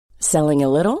Selling a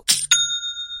little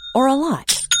or a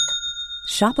lot?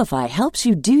 Shopify helps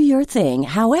you do your thing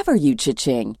however you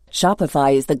cha-ching.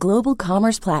 Shopify is the global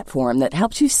commerce platform that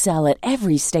helps you sell at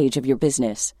every stage of your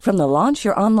business. From the launch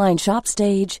your online shop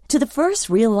stage to the first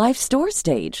real-life store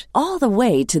stage, all the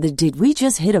way to the did we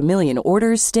just hit a million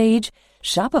orders stage.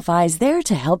 Shopify is there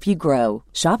to help you grow.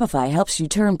 Shopify helps you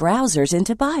turn browsers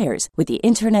into buyers with the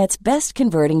internet's best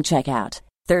converting checkout.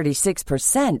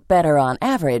 36% better on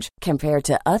average compared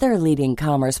to other leading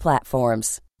commerce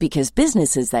platforms. Because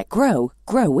businesses that grow,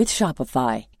 grow with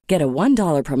Shopify. Get a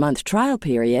 $1 per month trial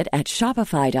period at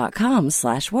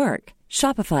shopify.com/work.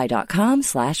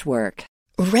 Shopify.com/work.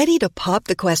 Ready to pop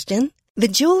the question?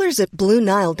 The jewelers at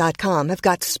BlueNile.com have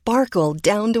got sparkle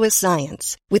down to a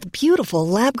science with beautiful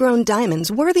lab-grown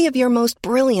diamonds worthy of your most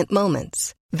brilliant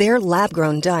moments. Their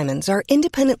lab-grown diamonds are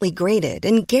independently graded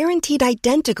and guaranteed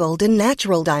identical to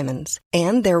natural diamonds,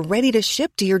 and they're ready to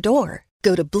ship to your door.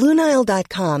 Go to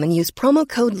BlueNile.com and use promo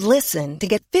code LISTEN to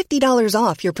get $50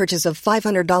 off your purchase of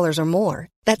 $500 or more.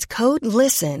 That's code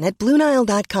LISTEN at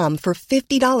BlueNile.com for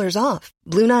 $50 off.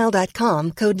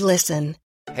 BlueNile.com, code LISTEN.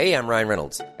 Hey, I'm Ryan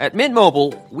Reynolds. At Mint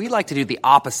Mobile, we like to do the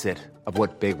opposite of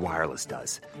what Big Wireless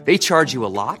does. They charge you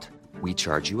a lot, we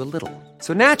charge you a little.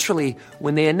 So naturally,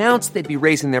 when they announced they'd be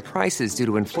raising their prices due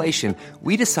to inflation,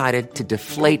 we decided to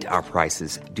deflate our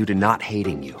prices due to not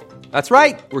hating you. That's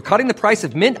right. We're cutting the price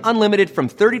of Mint Unlimited from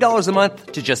 $30 a month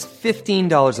to just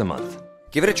 $15 a month.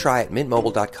 Give it a try at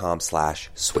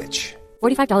mintmobile.com/switch.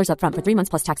 $45 up front for 3 months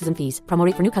plus taxes and fees. Promo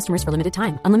rate for new customers for limited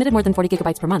time. Unlimited more than 40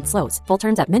 gigabytes per month. Slows full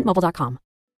terms at mintmobile.com.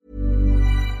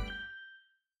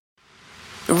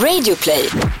 Radio Play.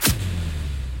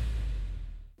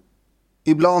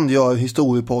 Ibland gör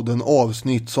Historiepodden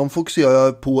avsnitt som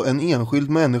fokuserar på en enskild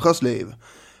människas liv.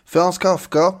 Frans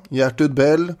Kafka, Gertrud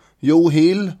Bell, Joe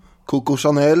Hill, Coco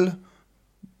Chanel,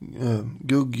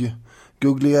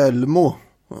 Guglielmo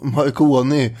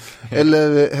Marconi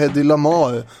eller Hedy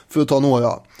Lamarr, för att ta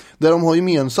några. Det de har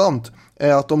gemensamt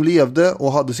är att de levde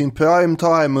och hade sin prime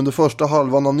time under första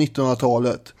halvan av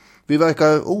 1900-talet. Vi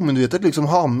verkar omedvetet liksom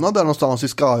hamna där någonstans i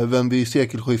skarven vid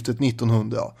sekelskiftet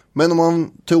 1900. Men om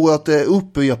man tror att det är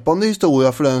upprepande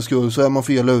historia för den skull så är man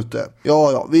fel ute.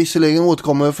 Ja, visserligen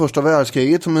återkommer första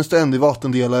världskriget som en ständig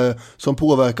vattendelare som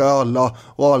påverkar alla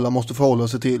och alla måste förhålla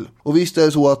sig till. Och visst är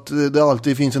det så att det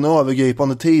alltid finns en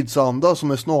övergripande tidsanda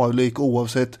som är snarlik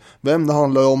oavsett vem det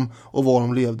handlar om och var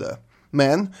de levde.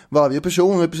 Men varje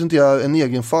person representerar en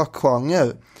egen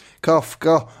fackgenre.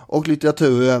 Kafka och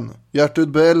litteraturen,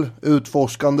 Gertrud Bell,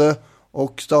 utforskande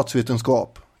och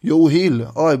statsvetenskap, Joe Hill,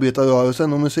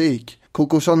 arbetarrörelsen och musik,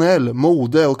 Coco Chanel,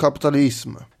 mode och kapitalism,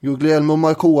 Guglielmo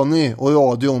Marconi och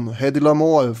radion, Hedy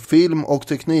Lamarr, film och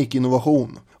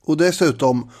teknikinnovation. Och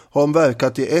dessutom har de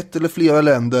verkat i ett eller flera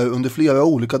länder under flera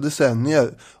olika decennier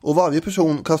och varje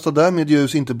person kastar därmed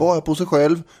ljus inte bara på sig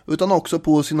själv utan också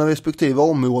på sina respektive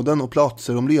områden och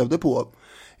platser de levde på.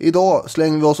 Idag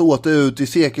slänger vi oss åter ut i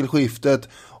sekelskiftet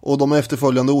och de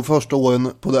efterföljande första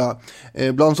åren på det.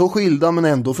 Bland så skilda men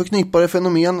ändå förknippade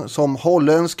fenomen som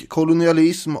holländsk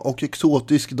kolonialism och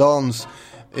exotisk dans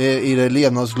i det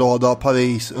levnadsglada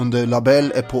Paris under La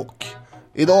Belle Époque.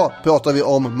 Idag pratar vi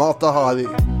om Mata Hari.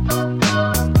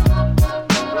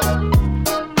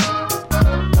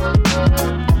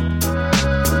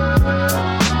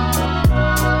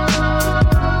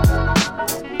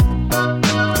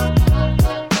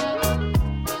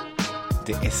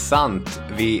 Det är sant,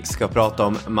 vi ska prata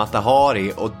om Mata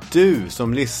Hari och du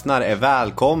som lyssnar är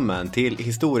välkommen till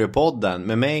Historiepodden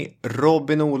med mig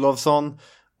Robin Olofsson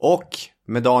och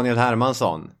med Daniel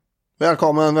Hermansson.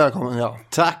 Välkommen, ja.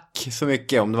 Tack så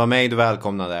mycket om det var mig du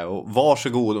välkomnade och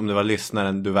varsågod om det var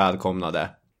lyssnaren du välkomnade.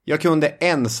 Jag kunde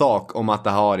en sak om Mata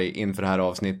Hari inför det här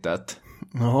avsnittet.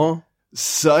 Jaha.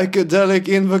 Psychedelic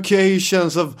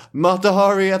invocations of Mata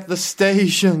Hari at the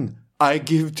station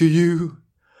I give to you.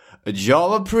 A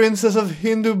Java princess of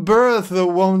Hindu birth, the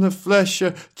woman of flesh,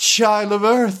 a child of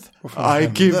earth,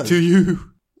 I give to you.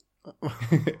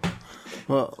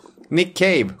 Nick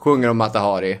Cave sjunger om Mata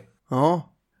Hari. Ja,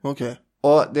 okej. Okay.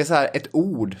 Och det är så här ett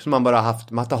ord som man bara har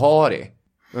haft, Mata Hari.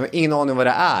 Men ingen aning vad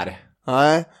det är.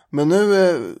 Nej, men nu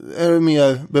är det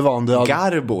mer bevandrad.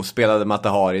 Garbo spelade Mata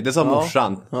Hari, det sa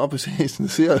morsan. Ja, precis, du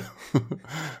ser.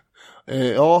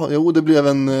 Ja, jo, det blev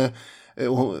en...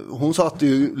 Hon satte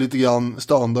ju lite grann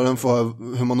standarden för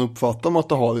hur man uppfattar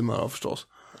Mata Hari med förstås.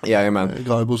 Jajamän.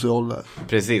 Garbos roll där.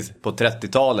 Precis, på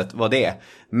 30-talet var det.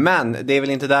 Men det är väl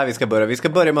inte där vi ska börja. Vi ska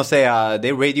börja med att säga det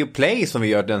är Radio Play som vi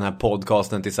gör den här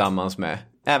podcasten tillsammans med.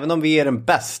 Även om vi är den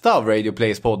bästa av Radio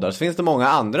Plays poddar så finns det många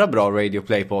andra bra Radio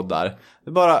Play-poddar. Det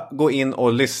är bara gå in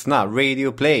och lyssna.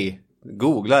 Radio Play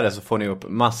Googla det så får ni upp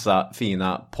massa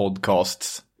fina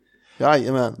podcasts.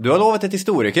 Jajamän. Du har lovat ett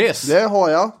historiekryss. Det har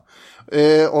jag.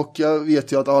 Och jag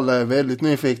vet ju att alla är väldigt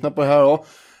nyfikna på det här då.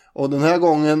 Och den här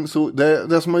gången, så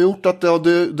det som har gjort att det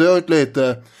har dött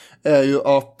lite är ju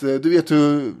att du vet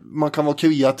hur man kan vara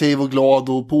kreativ och glad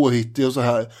och påhittig och så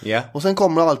här. Yeah. Och sen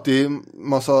kommer det alltid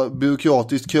massa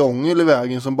byråkratiskt krångel i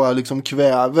vägen som bara liksom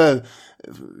kväver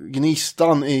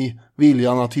gnistan i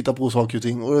viljan att hitta på saker och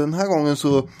ting. Och den här gången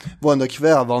så var den där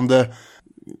kvävande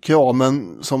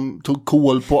kramen som tog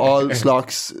kål på all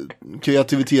slags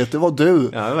kreativitet. Det var du.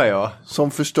 Ja, det var jag.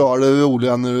 Som förstörde det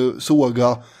roliga när du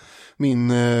sågade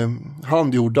min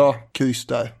handgjorda kryss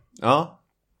där. Ja,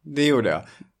 det gjorde jag.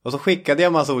 Och så skickade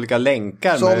jag massa olika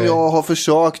länkar. Som jag har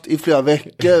försökt i flera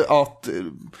veckor att,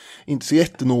 inte så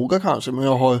jättenoga kanske, men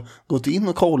jag har gått in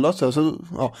och kollat så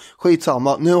ja,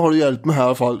 skitsamma. Nu har du hjälpt mig här i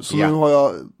alla fall. Så nu har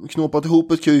jag knåpat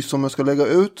ihop ett kryss som jag ska lägga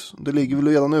ut. Det ligger väl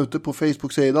redan ute på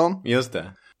Facebook-sidan. Just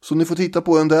det. Så ni får titta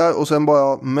på den där och sen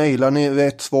bara mejlar ni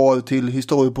rätt svar till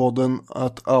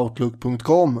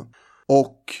historiepodden@outlook.com.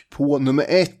 Och på nummer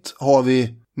 1 har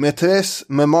vi Mätress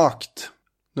med makt.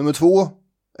 Nummer 2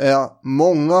 är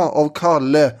många av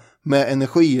Kalle med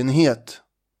energienhet.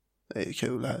 Det är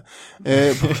kul här.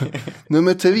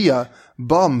 Nummer 3,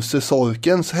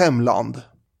 Bamsesorkens hemland.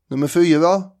 Nummer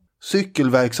 4,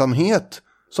 cykelverksamhet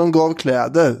som gav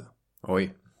kläder.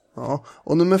 Oj. Ja.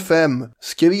 Och nummer 5,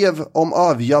 skrev om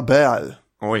arga bär.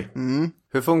 Oj.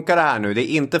 Hur funkar det här nu?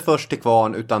 Det är inte först till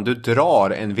kvarn utan du drar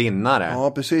en vinnare.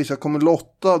 Ja, precis. Jag kommer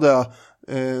lotta det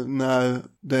när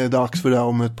det är dags för det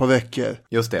om ett par veckor.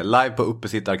 Just det, live på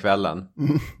uppesittarkvällen.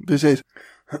 Precis.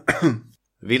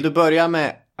 Vill du börja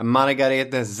med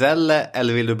Margarete Zelle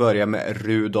eller vill du börja med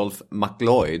Rudolf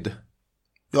McLeod?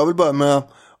 Jag vill börja med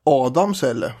Adam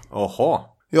Zelle. Oha.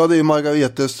 Ja, det är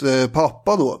Margaretes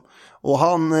pappa då. Och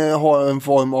han har en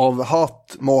form av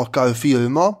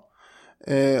hattmakarfirma.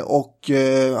 Och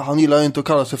han gillar inte att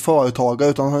kalla sig företagare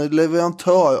utan han är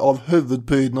leverantör av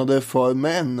huvudprydnader för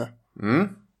män.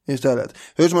 Istället.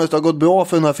 Hur som helst, det har gått bra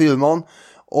för den här firman.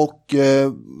 Och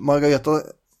Margareta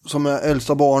som är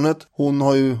äldsta barnet, hon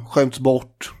har ju skämts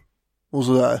bort och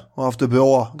sådär. Och haft det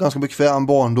bra, ganska bekväm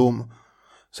barndom.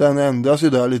 Sen ändras ju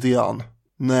det lite grann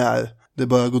när det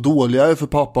börjar gå dåligare för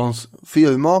pappans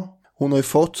firma. Hon har ju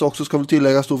fötts också, ska väl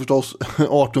tilläggas då förstås,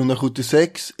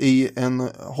 1876 i en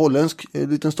holländsk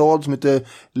liten stad som heter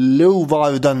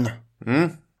Leeuwarden.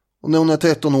 Och när hon är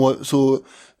 13 år så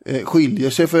skiljer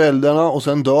sig föräldrarna och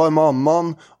sen dör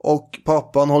mamman och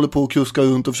pappan håller på att kuska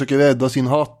runt och försöker rädda sin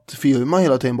hattfirma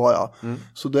hela tiden bara.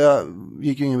 Så det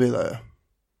gick ju ingen vidare.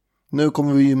 Nu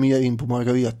kommer vi ju mer in på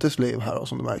Margaretes liv här då,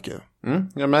 som du märker.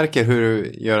 Jag märker hur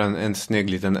du gör en snygg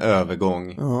liten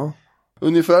övergång. Ja.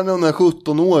 Ungefär när hon är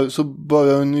 17 år så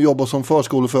börjar hon jobba som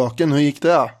förskolefröken. Hur gick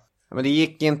det? Men det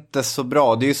gick inte så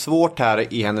bra. Det är ju svårt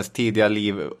här i hennes tidiga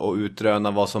liv att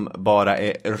utröna vad som bara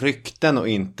är rykten och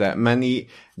inte. Men i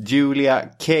Julia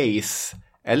Keys,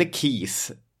 eller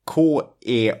Keys,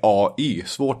 K-E-A-Y,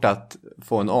 svårt att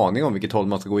få en aning om vilket håll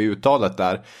man ska gå i uttalet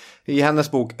där. I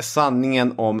hennes bok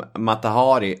Sanningen om Mata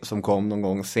Hari som kom någon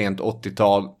gång sent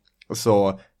 80-tal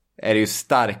så är det ju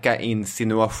starka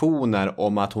insinuationer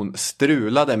om att hon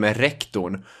strulade med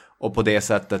rektorn och på det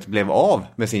sättet blev av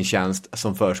med sin tjänst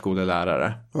som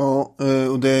förskolelärare. Ja,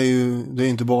 och det är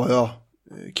inte bara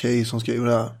Kay som skriver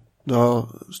det här. Det har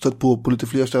stött på lite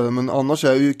fler ställen, men annars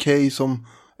är det ju Kay som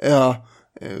är,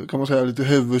 kan man säga, lite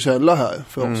huvudkälla här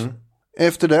för oss.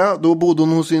 Efter det, då bodde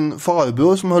hon hos sin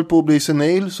farbror som höll på att bli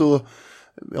senil, så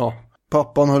ja,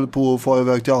 pappan höll på att fara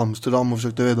iväg till Amsterdam och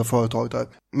försökte rädda företaget där.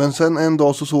 Men sen en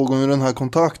dag så såg hon ju den här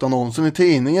kontaktannonsen i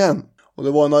tidningen. Och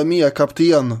det var en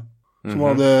armékapten som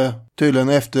hade tydligen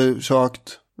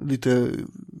eftersökt lite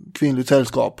kvinnligt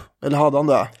sällskap. Eller hade han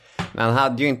det? Men han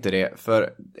hade ju inte det, för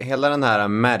hela den här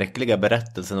märkliga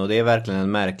berättelsen, och det är verkligen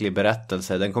en märklig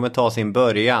berättelse, den kommer ta sin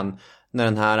början när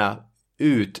den här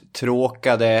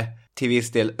uttråkade, till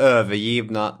viss del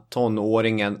övergivna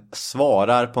tonåringen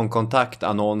svarar på en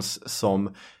kontaktannons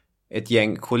som ett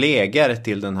gäng kollegor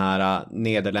till den här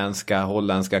nederländska,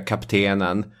 holländska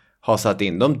kaptenen har satt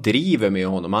in. De driver med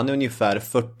honom. Han är ungefär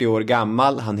 40 år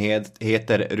gammal. Han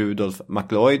heter Rudolf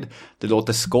McLeod. Det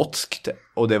låter skotskt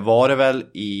och det var det väl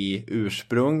i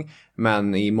ursprung.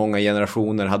 Men i många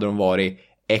generationer hade de varit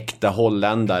äkta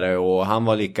holländare och han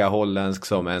var lika holländsk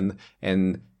som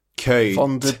en Köjt,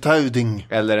 van der Terding.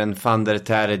 eller en van der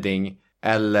Terding,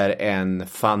 eller en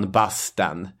van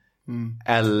Basten,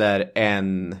 eller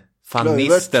en van Kluivert.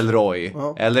 Nistelrooy,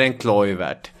 Ja. eller en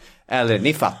Kluivert, eller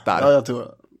ni fattar. Ja, jag tror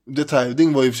der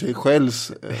Terding var i och för sig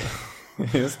Shells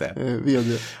Just det.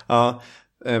 vd. Ja,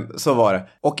 Så var det.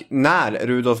 Och när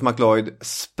Rudolph McLeod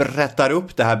sprättar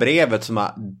upp det här brevet som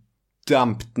har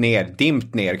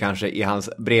dimpt ner kanske i hans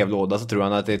brevlåda, så tror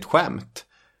han att det är ett skämt.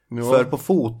 Ja. För på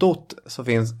fotot så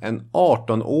finns en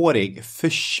 18-årig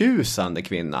förtjusande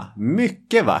kvinna.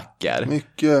 Mycket vacker.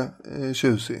 Mycket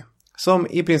tjusig. Som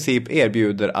i princip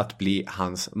erbjuder att bli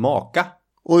hans maka.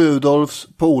 Och Rudolfs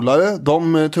polare,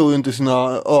 de tror inte sina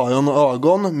öron och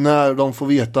ögon när de får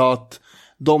veta att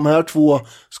de här två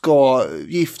ska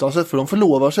gifta sig, för de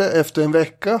förlovar sig efter en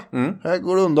vecka. Här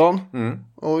går det undan.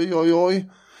 Oj, oj,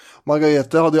 oj.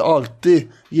 Margareta hade alltid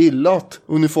gillat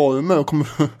uniformer och kommer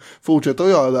fortsätta att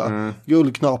göra det.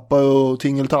 Guldknappar och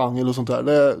tingeltangel och sånt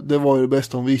där. Det var ju det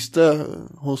bästa hon visste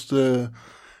hos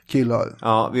killar.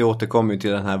 Ja, vi återkommer ju till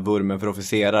den här vurmen för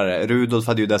officerare. Rudolf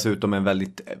hade ju dessutom en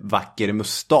väldigt vacker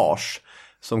mustasch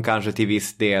som kanske till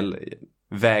viss del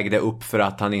vägde upp för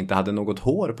att han inte hade något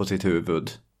hår på sitt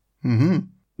huvud.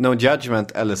 No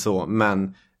judgment eller så,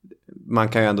 men man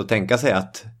kan ju ändå tänka sig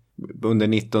att under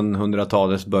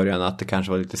 1900-talets början att det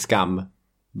kanske var lite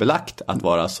skambelagt att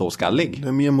vara så skallig. Det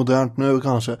är mer modernt nu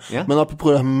kanske. Ja. Men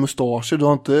apropå det här med mustascher, du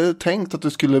har inte tänkt att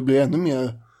det skulle bli ännu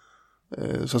mer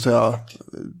så att säga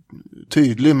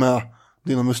tydlig med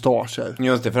dina mustascher?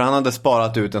 Just det, för han hade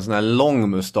sparat ut en sån här lång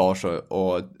mustasch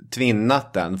och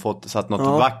tvinnat den, satt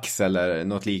något vax eller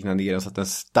något liknande i den så att den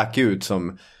stack ut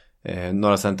som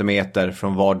några centimeter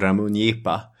från vardera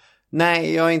mungipa.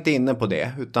 Nej, jag är inte inne på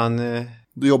det, utan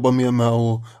du jobbar mer med,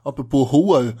 och apropå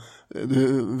hår, det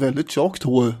är väldigt tjockt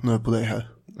hår nu på dig här.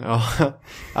 Ja,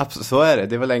 absolut, så är det.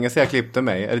 Det var länge sedan jag klippte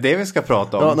mig. Är det det vi ska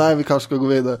prata om? Ja, nej, vi kanske ska gå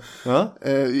vidare. Ja?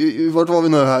 Vart var vi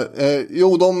nu här?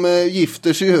 Jo, de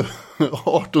gifter sig ju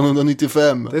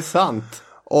 1895. Det är sant.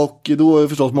 Och då är det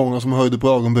förstås många som höjde på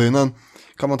ögonbrynen.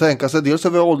 Kan man tänka sig, dels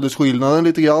över åldersskillnaden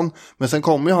lite grann, men sen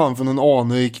kommer ju han från en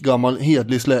anrik gammal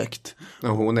hedlig släkt. Och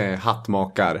hon är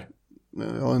hattmakar.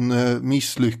 Ja, en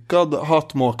misslyckad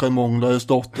hattmakarmånglares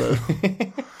dotter.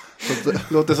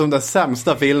 Låter som den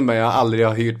sämsta filmen jag aldrig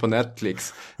har hyrt på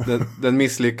Netflix. Den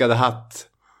misslyckade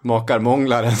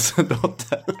hattmakarmånglarens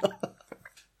dotter.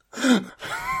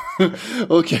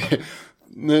 Okej,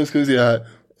 nu ska vi se här.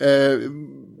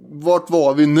 Vart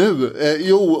var vi nu?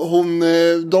 Jo,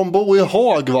 de bor i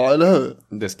Haag, va, eller hur?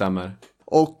 Det stämmer.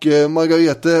 Och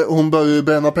Margarete, hon börjar ju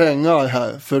bränna pengar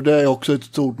här, för det är också ett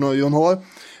stort nöje hon har.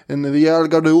 En rejäl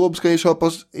garderob ska ju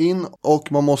köpas in,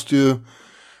 och man måste ju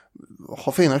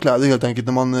ha fina kläder helt enkelt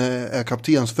när man är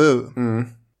kaptensfru.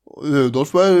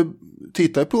 Rudolf börjar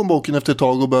titta i plånboken efter ett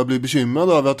tag och börjar bli bekymrad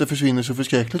över att det försvinner så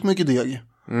förskräckligt mycket deg.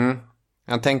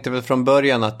 Jag tänkte väl från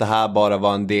början att det här bara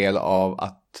var en del av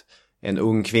att en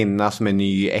ung kvinna som är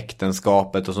ny i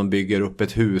äktenskapet och som bygger upp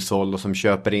ett hushåll och som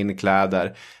köper in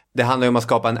kläder. Det handlar ju om att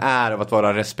skapa en ära av att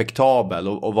vara respektabel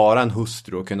och vara en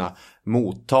hustru och kunna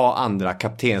motta andra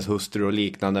kaptenshustrur och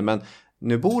liknande. Men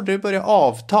nu borde det börja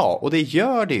avta, och det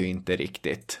gör det ju inte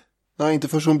riktigt. Nej, inte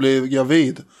förrän hon blev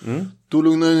gravid. Då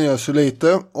lugnar det ner sig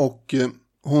lite, och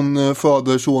hon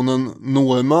föder sonen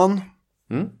Norman.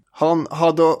 Han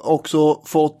hade också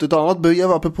fått ett annat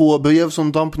brev, apropå brev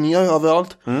som damp ner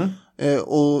överallt.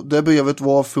 Och det brevet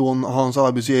var från hans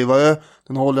arbetsgivare,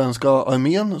 den holländska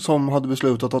armén, som hade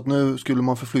beslutat att nu skulle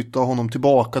man förflytta honom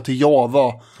tillbaka till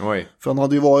Java. Oj. För han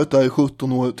hade ju varit där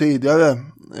 17 år tidigare,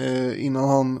 innan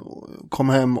han kom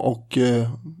hem och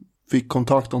fick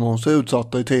kontaktannonser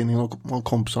utsatta i tidningen och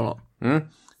kompisarna.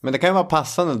 Men det kan ju vara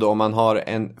passande då om man har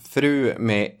en fru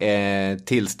med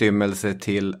tillstymmelse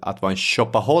till att vara en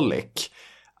shopaholic.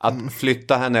 Att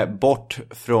flytta henne bort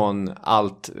från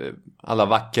alla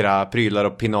vackra prylar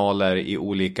och pinaler i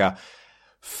olika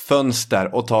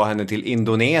fönster och ta henne till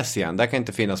Indonesien. Där kan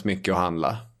inte finnas mycket att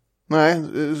handla. Nej,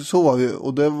 så var det,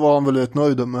 och det var han väl rätt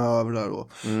nöjd med över där då.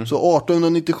 Så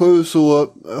 1897 så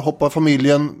hoppar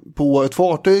familjen på ett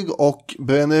fartyg och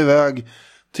bränner iväg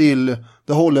till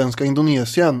det holländska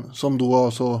Indonesien, som då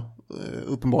alltså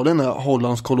uppenbarligen är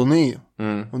Hollands koloni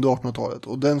under 1800-talet.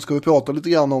 Och den ska vi prata lite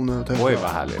grann om nu. Oj,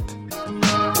 vad härligt.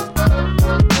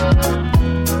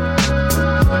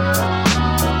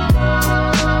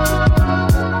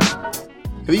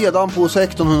 Redan på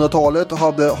 1600-talet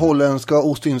hade holländska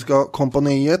Ostindiska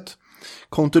kompaniet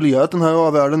kontrollerat den här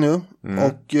övärlden nu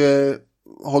och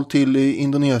hållit till i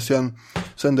Indonesien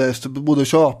sen dess. Både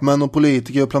köpmän och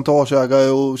politiker, plantageägare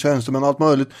och tjänstemän, allt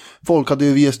möjligt. Folk hade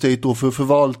ju rest dit då för att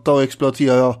förvalta och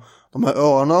exploatera de här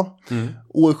öarna.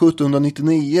 År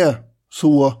 1799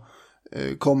 så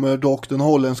kommer dock den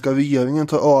holländska regeringen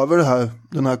ta över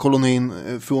den här kolonin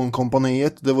från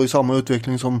kompaniet. Det var ju samma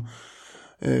utveckling som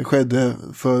skedde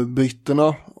för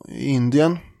britterna i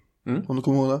Indien. Om du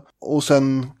kommer ihåg det. Och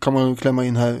sen kan man klämma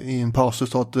in här i en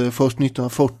passus att först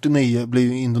 1949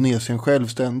 blev Indonesien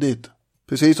självständigt.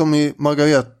 Precis som i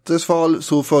Margaretes fall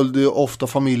så följde ofta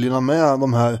familjerna med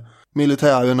de här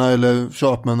militärerna eller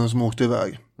köpmännen som åkte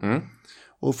iväg.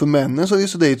 Och för männen som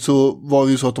reste dit så var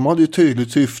det ju så att de hade ett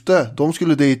tydligt syfte. De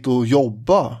skulle dit och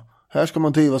jobba. Här ska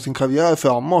man driva sin karriär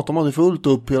framåt. De hade fullt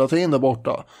upp hela tiden där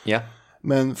borta. Yeah.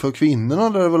 Men för kvinnorna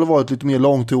hade det väl varit lite mer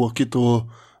långtråkigt och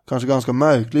kanske ganska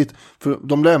märkligt. För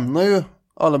de lämnar ju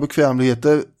alla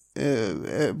bekvämligheter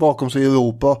bakom sig i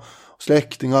Europa.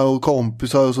 Släktingar och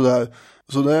kompisar och sådär.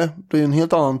 Så det blir en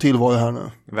helt annan tillvaro här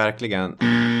nu. Verkligen.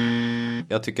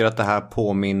 Jag tycker att det här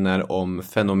påminner om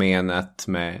fenomenet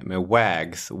med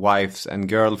WAGs, Wives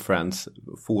and Girlfriends,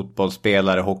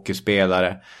 fotbollsspelare,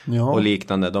 hockeyspelare och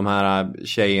liknande. De här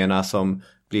tjejerna som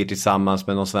blir tillsammans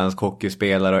med någon svensk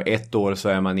hockeyspelare och ett år så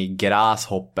är man i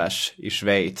Grasshoppers i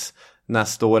Schweiz.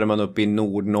 Nästa år är man uppe i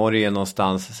Nordnorge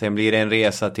någonstans. Sen blir det en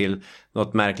resa till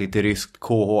något märkligt ryskt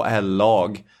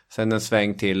KHL-lag. Sen en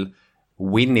sväng till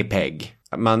Winnipeg.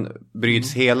 Man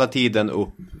bryts hela tiden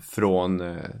upp från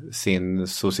sin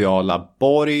sociala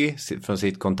borg, från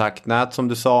sitt kontaktnät som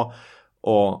du sa.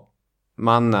 Och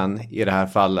mannen i det här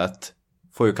fallet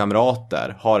får ju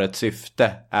kamrater, har ett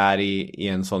syfte, är i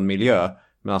en sån miljö.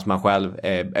 Medan man själv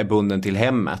är bunden till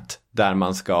hemmet där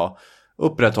man ska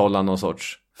upprätthålla någon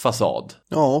sorts fasad.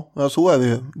 Ja, så är det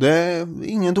ju. Det är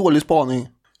ingen dålig spaning.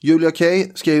 Julia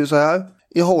Kay skriver så här.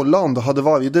 I Holland hade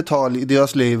varje detalj i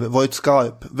deras liv varit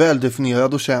skarp,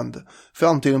 väldefinierad och känd.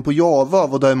 Framtiden på Java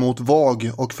var däremot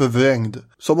vag och förvrängd.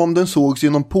 Som om den sågs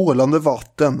genom pålande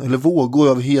vatten eller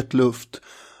vågor av het luft.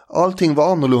 Allting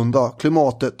var annorlunda.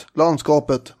 Klimatet,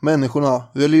 landskapet, människorna,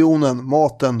 religionen,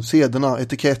 maten, sederna,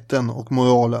 etiketten och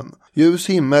moralen. Ljus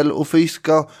himmel och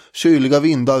friska, kyliga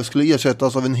vindar skulle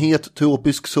ersättas av en het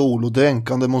tropisk sol och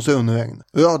dränkande monsunregn.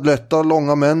 Rödlätta,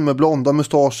 långa män med blonda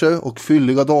mustascher och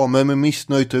fylliga damer med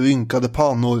missnöjt rynkade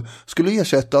pannor skulle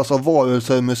ersättas av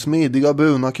varelser med smidiga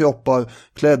bruna kroppar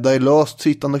klädda i löst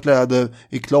sittande kläder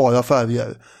i klara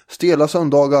färger. Stela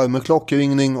söndagar med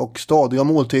klockringning och stadiga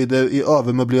måltider i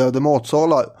övermöblerade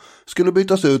matsalar skulle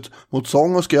bytas ut mot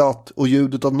sång och skratt och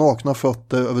ljudet av nakna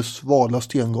fötter över svala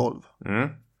stengolv.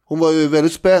 Hon var ju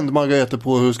väldigt spänd, Margareta,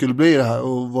 på hur det skulle bli det här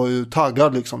och var ju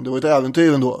taggad liksom. Det var ett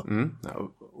äventyr ändå.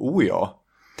 Ja.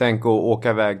 Tänk att åka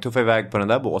iväg, tuffa iväg på den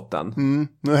där båten.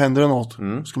 Nu händer det något,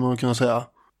 skulle man kunna säga.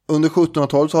 Under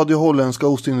 1700-talet så hade ju holländska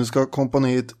Ostindiska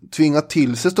kompaniet tvingat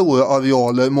till sig stora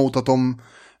arealer mot att de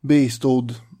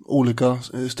bistod olika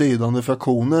stridande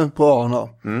fraktioner på öarna.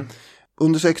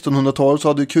 Under 1600-talet så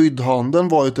hade kryddhandeln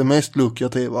varit det mest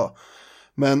lukrativa.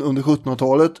 Men under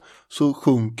 1700-talet så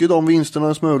sjunker de vinsterna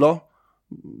en smula.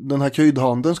 Den här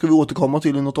kryddhandeln ska vi återkomma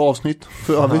till i något avsnitt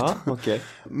för övrigt. Okay.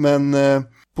 Men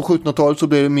på 1700-talet så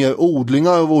blir det mer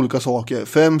odlingar av olika saker.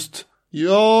 Främst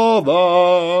Java.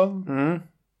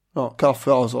 Ja,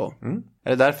 kaffe alltså. Är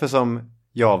det därför som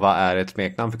Java är ett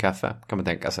smeknamn för kaffe, kan man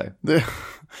tänka sig?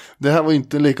 Det här var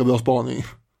inte en lika bra spaning.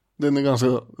 Den är ganska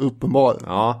uppenbar.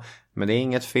 Ja, men det är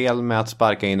inget fel med att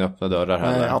sparka in öppna dörrar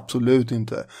heller. Nej, absolut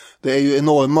inte. Det är ju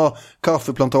enorma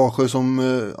kaffeplantager som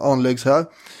anläggs här.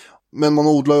 Men man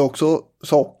odlar ju också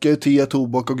socker, te,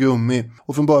 tobak och gummi.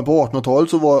 Och från början på 1800-talet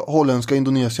så var holländska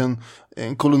Indonesien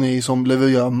en koloni som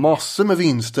levererar massor med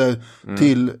vinster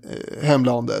till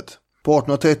hemlandet. På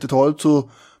 1830-talet så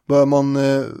börjar man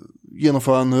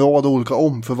genomföra en rad olika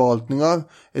omförvaltningar.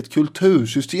 Ett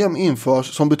kultursystem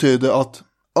införs som betyder att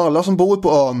alla som bor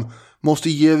på ön måste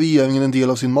ge regeringen en del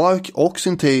av sin mark och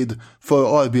sin tid för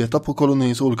att arbeta på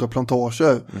kolonins olika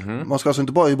plantager. Man ska alltså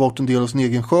inte bara ge bort en del av sin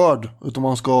egen skörd, utan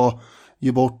man ska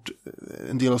ge bort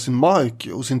en del av sin mark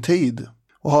och sin tid.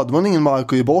 Och hade man ingen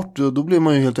mark att ge bort, då blir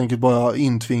man ju helt enkelt bara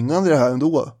intvingad i det här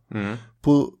ändå.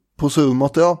 På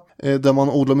Sumatra, där man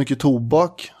odlar mycket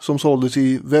tobak som såldes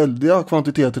i väldiga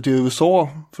kvantiteter till USA,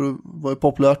 för det var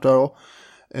populärt där då.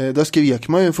 Där skrek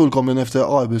man ju fullkomligen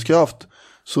efter arbetskraft.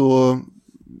 Så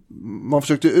man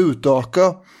försökte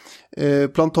utöka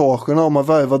plantagerna och man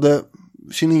värvade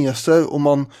kineser och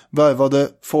man värvade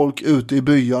folk ute i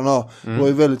byarna. Det var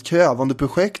ett väldigt krävande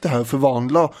projekt det här, att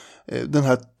förvandla den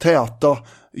här täta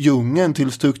djungeln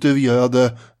till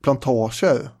strukturerade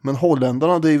plantager. Men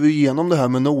holländarna drev igenom det här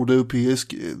med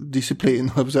nordeuropeisk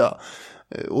disciplin,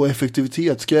 och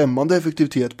effektivitet, skrämmande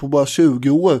effektivitet. På bara 20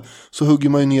 år så hugger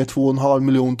man ju ner 2,5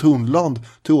 miljoner tunnland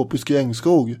tropisk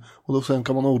regnskog, och då sen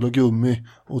kan man odla gummi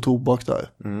och tobak där.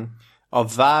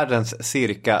 Av världens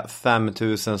cirka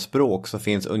 5000 språk så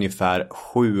finns ungefär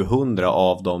 700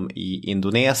 av dem i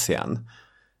Indonesien.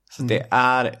 Så det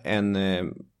är en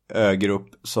ögrupp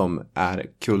som är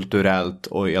kulturellt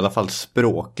och i alla fall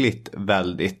språkligt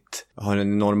väldigt, har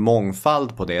en enorm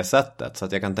mångfald på det sättet. Så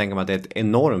att jag kan tänka mig att det är ett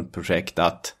enormt projekt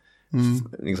att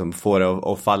liksom få det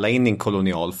att falla in i en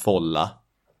kolonial folla.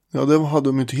 Ja, det hade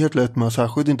de inte helt lätt med,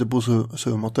 särskilt inte på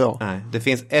Sumatra. Ja. Nej, det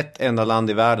finns ett enda land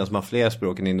i världen som har fler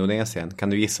språk än Indonesien. Kan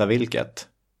du gissa vilket?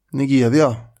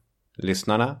 Nigeria.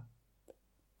 Lyssnarna.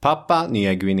 Papua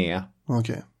Nya Guinea.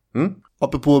 Okej.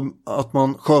 Apropå att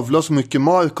man skövlar så mycket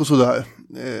mark och sådär.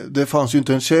 Det fanns ju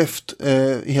inte en käft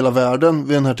i hela världen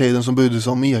vid den här tiden som brydde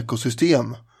sig om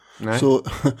ekosystem. Nej. Så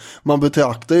man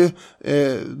betraktar ju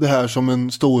det här som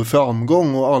en stor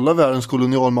framgång, och alla världens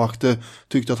kolonialmakter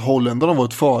tyckte att holländarna var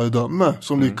ett föredöme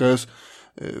som lyckades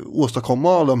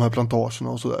åstadkomma alla de här plantagerna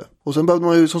och sådär. Och sen behövde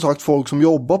man ju som sagt folk som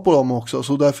jobbar på dem också,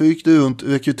 så därför gick det runt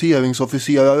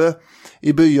rekryteringsofficerare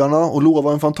i byarna och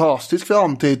lovade en fantastisk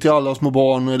framtid till alla små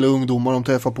barn eller ungdomar de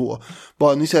träffar på.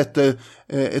 Bara ni sätter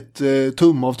ett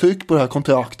tumavtryck på det här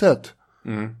kontraktet.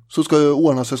 Så ska det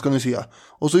ordna sig, ska ni se.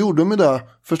 Och så gjorde de det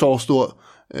förstås då,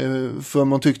 för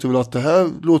man tyckte väl att det här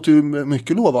låter ju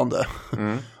mycket lovande.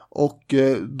 Och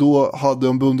då hade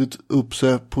de bundit upp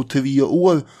sig på 3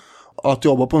 år att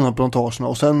jobba på den här plantagerna,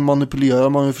 och sen manipulerade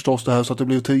man ju förstås det här så att det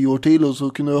blev 3 år till, och så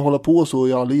kunde det hålla på så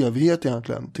i all evighet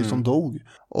egentligen tills de dog.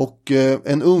 Och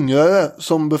en ungrare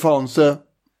som befann sig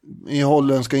i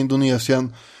holländska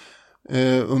Indonesien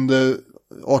under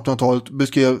 1800-talet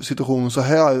beskrev situationen så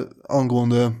här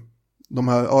angående de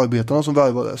här arbetarna som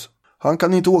värvades. Han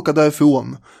kan inte åka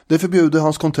därifrån. Det förbjuder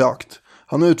hans kontrakt.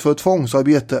 Han utför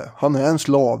tvångsarbete. Han är en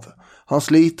slav. Han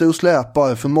sliter och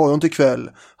släpar från morgon till kväll.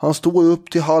 Han står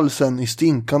upp till halsen i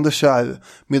stinkande kärr,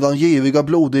 medan giriga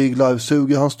blodiglar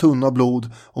suger hans tunna blod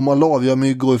och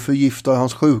malariamyggor förgiftar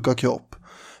hans sjuka kropp.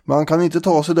 Men han kan inte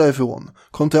ta sig därifrån.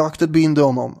 Kontraktet binder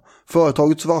honom.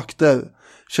 Företagets vakter,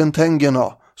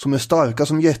 kentengerna, som är starka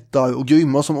som jättar och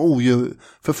grymma som odjur,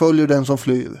 förföljer den som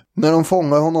flyr. När de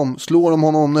fångar honom slår de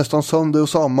honom nästan sönder och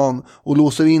samman och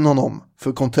låser in honom,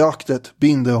 för kontraktet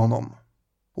binder honom.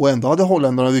 Och ändå hade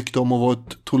holländarna rykte om att vara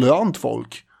ett tolerant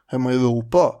folk hemma i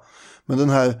Europa. Men den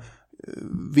här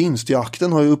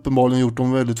vinstjakten har ju uppenbarligen gjort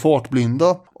dem väldigt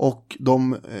fartblinda, och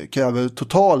de kräver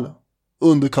total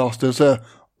underkastelse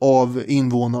av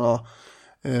invånarna.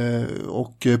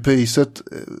 Och priset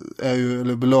är ju,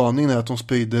 eller belöningen är att de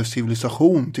sprider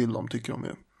civilisation till dem, tycker de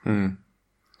ju.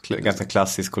 Ganska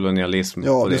klassisk kolonialism.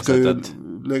 Ja, på det ska sättet.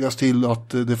 Ju läggas till att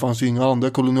det fanns ju inga andra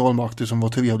kolonialmakter som var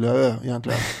trevligare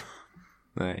egentligen.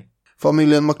 Nej.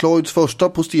 Familjen MacLeods första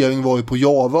postering var ju på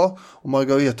Java, och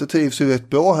Margarete trivs ju rätt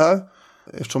bra här,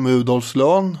 eftersom Rudolfs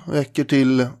lön räcker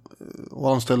till att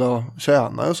anställa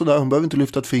tjänare och sådär. Hon behöver inte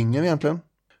lyfta ett finger egentligen.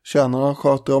 Tjänarna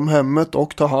sköter om hemmet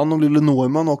och tar hand om lille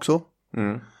Norman också.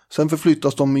 Sen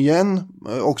förflyttas de igen,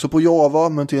 också på Java,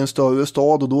 men till en större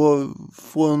stad, och då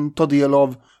får hon ta del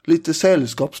av lite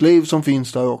sällskapsliv som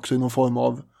finns där också i någon form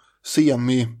av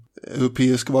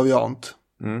semi-europeisk variant.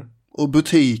 Och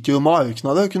butiker och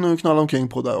marknader kunde hon knalla omkring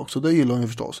på där också, det gillar hon ju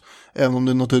förstås. Även om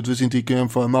det naturligtvis inte gick att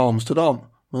jämföra med Amsterdam,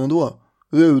 men ändå.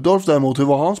 Rudolf däremot, hur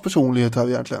var hans personlighet här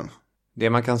egentligen? Det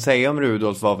man kan säga om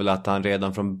Rudolf var väl att han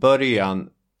redan från början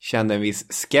kände en viss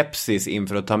skepsis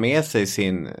inför att ta med sig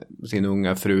sin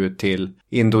unga fru till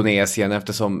Indonesien,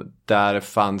 eftersom där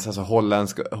fanns alltså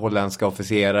holländska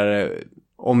officerare,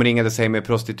 omringade sig med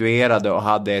prostituerade och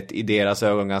hade ett i deras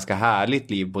ögon ganska härligt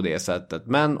liv på det sättet.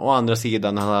 Men å andra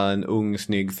sidan, han hade en ung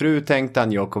snygg fru, tänkte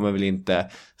han, jag kommer väl inte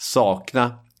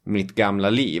sakna mitt gamla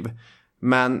liv.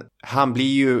 Men han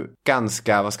blir ju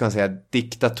ganska, vad ska man säga,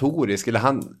 diktatorisk, eller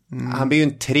han blir ju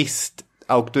en trist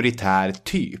auktoritär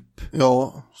typ.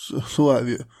 Ja, så är det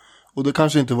ju. Och det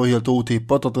kanske inte var helt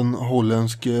otippat att en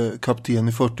holländsk kapten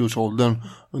i 40-årsåldern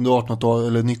under 1800-talet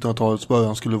eller 1900-talets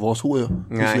början skulle vara så.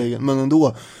 Men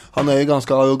ändå, han är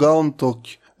ganska arrogant och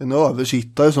en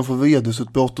översittare som får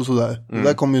vredesutbrott och sådär. Det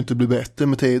där kommer ju inte bli bättre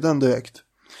med tiden direkt.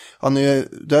 Han är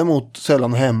däremot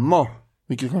sällan hemma,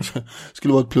 vilket kanske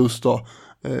skulle vara ett plus då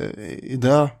i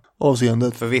det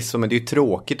avseendet. Förvisso, men det är ju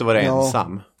tråkigt att vara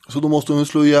ensam. Så då måste hon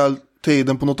slå ihjäl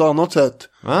tiden på något annat sätt.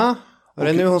 Va? Och det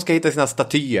är nu hon ska hitta sina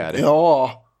statyer.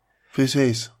 Ja,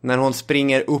 precis. När hon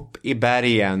springer upp i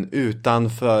bergen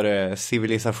utanför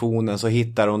civilisationen, så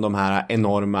hittar hon de här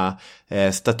enorma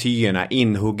statyerna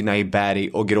inhuggna i berg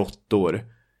och grottor.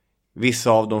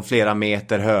 Vissa av dem flera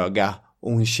meter höga.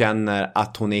 Och hon känner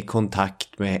att hon är i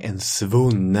kontakt med en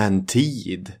svunnen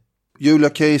tid. Julia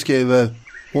Kay skriver: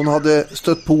 hon hade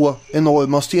stött på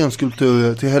enorma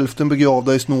stenskulpturer till hälften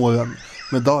begravda i snåren.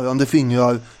 Med darrande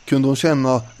fingrar kunde hon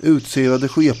känna utserade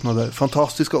skepnader,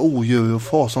 fantastiska odjur och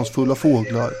fasansfulla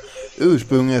fåglar.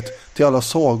 Ursprunget till alla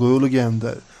sagor och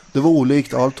legender. Det var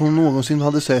olikt allt hon någonsin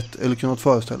hade sett eller kunnat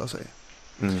föreställa sig.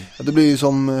 Det blir ju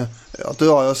som att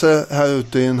röra sig här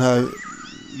ute i den här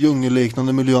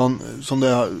djungelliknande miljön som det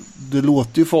är. Det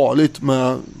låter ju farligt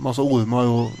med massa ormar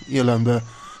och elände,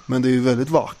 men det är ju väldigt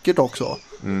vackert också.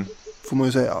 Får man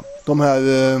ju säga. De här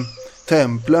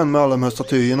templen med alla de här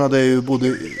statyerna, det är ju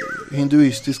både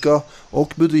hinduistiska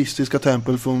och buddhistiska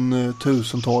tempel från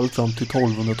 1000-talet fram till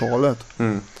 1200-talet.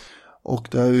 Och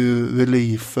det är ju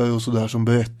reliefer och sådär som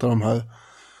berättar de här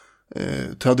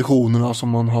traditionerna som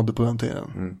man hade på den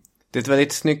tiden. Det är ett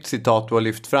väldigt snyggt citat du har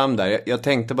lyft fram där. Jag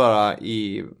tänkte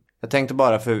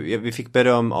bara för vi fick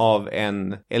beröm av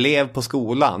en elev på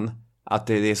skolan att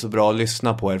det är så bra att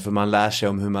lyssna på er, för man lär sig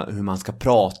om hur man ska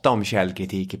prata om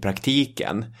källkritik i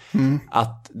praktiken.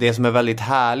 Att det som är väldigt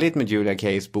härligt med Julia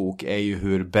Kays bok är ju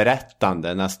hur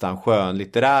berättande, nästan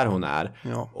skönlitterär hon är.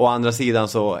 Å andra sidan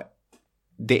så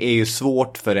det är ju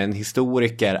svårt för en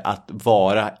historiker att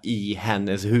vara i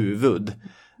hennes huvud.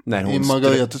 När hon I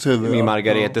Margaretes huvud. I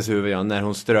Margaretes huvud, ja. När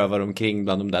hon strövar omkring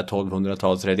bland de där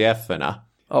 1200-tals relieferna.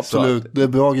 Absolut, det är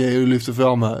bra grejer du lyfter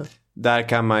fram här. Där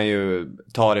kan man ju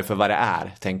ta det för vad det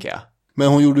är, tänker jag. Men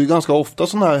hon gjorde ju ganska ofta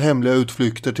sådana här hemliga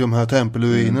utflykter till de här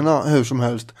tempelruinerna hur som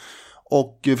helst.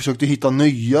 Och försökte hitta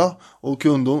nya. Och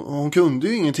hon kunde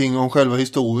ju ingenting om själva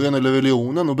historien eller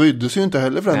religionen och brydde sig ju inte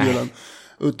heller för den delen.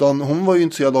 Utan hon var ju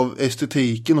intresserad av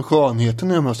estetiken och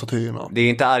skönheten i de här statyerna. Det är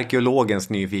inte arkeologens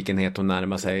nyfikenhet hon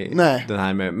närmar sig. Nej. Den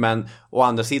här med. Men å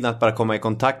andra sidan att bara komma i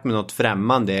kontakt med något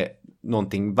främmande,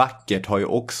 någonting vackert, har ju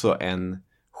också en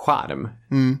charm.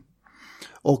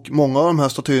 Och många av de här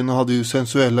statyerna hade ju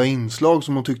sensuella inslag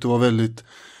som hon tyckte var väldigt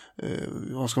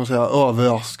vad ska man säga,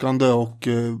 överraskande och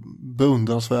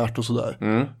beundransvärt och sådär.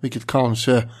 Vilket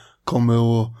kanske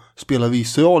kommer att spela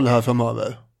viss roll här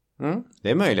framöver.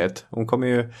 Det är möjligt. Hon kommer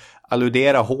ju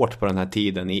alludera hårt på den här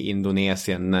tiden i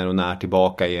Indonesien när hon är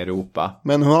tillbaka i Europa.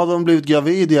 Men hon hade blivit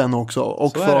gravid igen också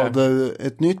och födde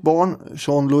ett nytt barn,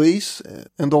 Jean-Louise,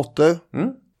 en dotter.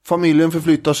 Familjen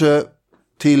förflyttar sig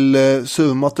till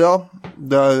Sumatra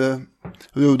där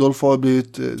Rudolf har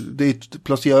blivit dit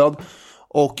placerad.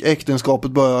 Och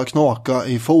äktenskapet börjar knaka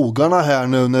i fogarna här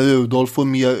nu när Rudolf får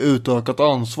mer utökat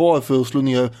ansvar för att slå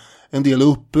ner en del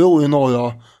uppror i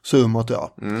norra Sumatra.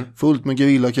 Fullt med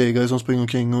gerillakrigare som springer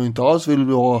omkring och inte alls vill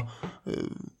vara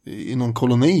i någon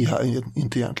koloni här,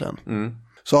 inte egentligen.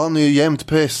 Så han är ju jämt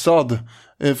pressad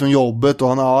från jobbet och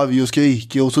han är arg och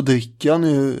skriker och så dricker han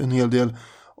ju en hel del.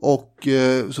 Och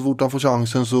så fort han får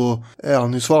chansen så är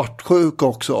han ju svartsjuk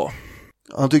också.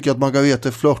 Han tycker att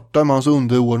Margarete flörtar med hans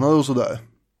underordnade och sådär.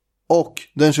 Och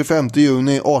den 25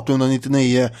 juni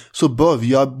 1899 så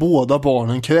börjar båda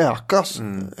barnen kräkas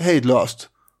hejdlöst.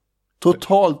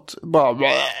 Totalt bara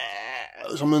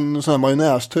som en sån här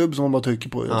majonnästub som man bara trycker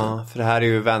på. Ja, för det här är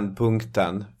ju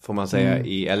vändpunkten får man säga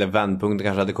eller vändpunkten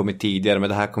kanske hade kommit tidigare, men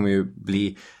det här kommer ju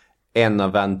bli en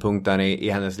av vändpunkterna i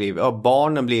hennes liv. Ja,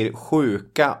 barnen blir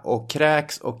sjuka och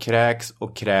kräks och kräks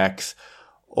och kräks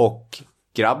och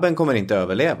grabben kommer inte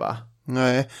överleva.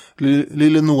 Nej,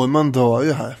 lille Norman dör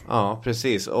ju här. Ja,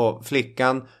 precis. Och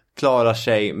flickan klarar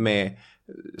sig med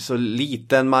så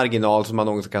liten marginal som man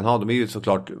någonsin kan ha. De är ju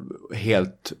såklart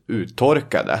helt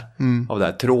uttorkade av det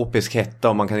här, tropisk hetta,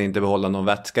 och man kan inte behålla någon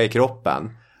vätska i kroppen.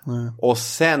 Och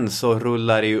sen så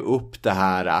rullar det ju upp det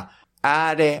här.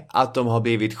 Är det att de har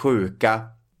blivit sjuka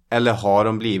eller har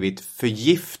de blivit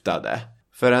förgiftade?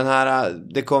 För den här,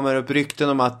 det kommer upp rykten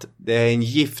om att det är en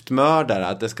giftmördare,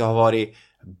 att det ska ha varit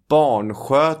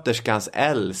barnsköterskans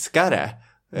älskare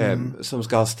som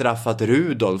ska ha straffat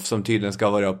Rudolf, som tydligen ska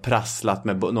ha varit och prasslat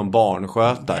med någon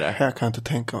barnskötare. Jag kan inte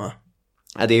tänka mig.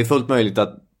 Ja, det är ju fullt möjligt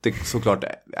att det såklart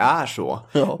är så.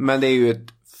 Ja. Men det är ju ett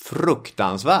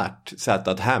fruktansvärt sätt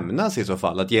att hämnas i så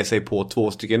fall, att ge sig på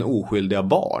 2 stycken oskyldiga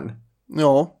barn.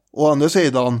 Ja, å andra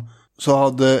sidan så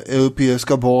hade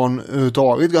europeiska barn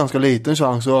överhuvudtaget ganska liten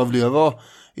chans att överleva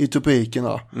i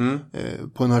tropikerna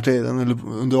på den här tiden, eller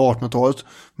under 1800-talet.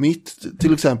 Mitt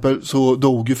till exempel så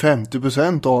dog ju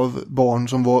 50% av barn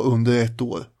som var under 1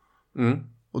 år.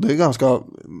 Och det är ganska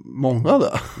många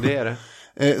där. Det är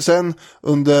det. Sen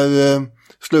under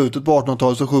slutet på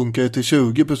 1800-talet så sjunker det till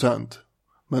 20%.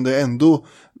 Men det är ändå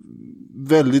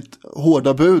väldigt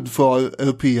hårda bud för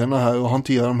européerna här att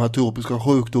hantera de här tropiska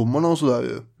sjukdomarna och sådär.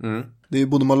 Det är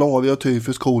både malaria,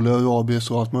 tyfus, kolera,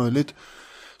 rabies och allt möjligt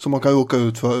som man kan råka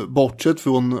ut för, bortsett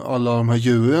från alla de här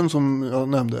djuren som jag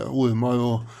nämnde, ormar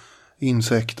och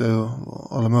insekter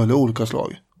och alla möjliga olika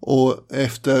slag. Och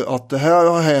efter att det här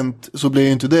har hänt så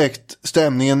blir inte direkt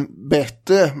stämningen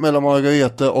bättre mellan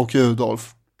Margarete och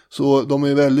Rudolf. Så de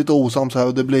är väldigt osams här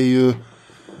och det blir ju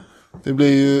Det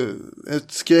blir ju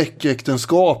ett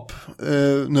skräckäktenskap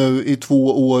nu i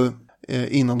 2 år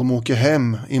innan de åker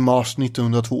hem i mars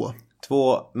 1902.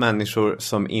 2 människor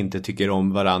som inte tycker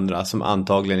om varandra, som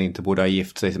antagligen inte borde ha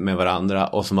gift sig med varandra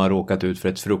och som har råkat ut för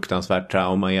ett fruktansvärt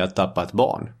trauma i att tappa ett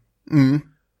barn.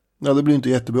 Ja, det blir inte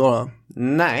jättebra.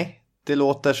 Nej, det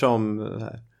låter som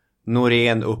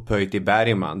Norén upphöjt i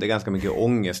Bergman. Det är ganska mycket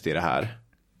ångest i det här.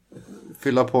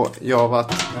 Fylla på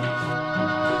javat.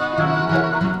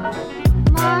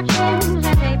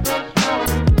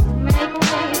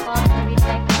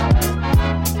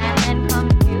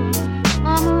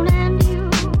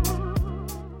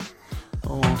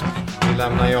 Vi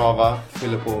lämnar Java,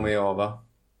 fyller på med Java.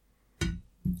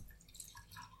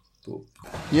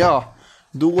 Ja,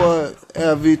 då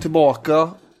är vi tillbaka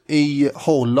i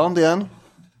Holland igen.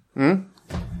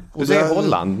 Du säger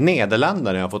Holland, Nederländerna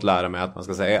har jag fått lära mig att man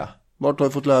ska säga. Vart har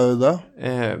du fått lära dig det?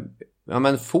 Ja,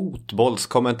 men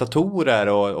fotbollskommentatorer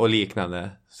och liknande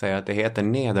säger att det heter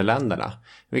Nederländerna.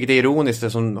 Vilket är ironiskt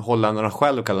eftersom holländarna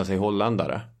själv kallar sig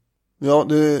holländare. Ja,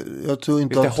 jag tror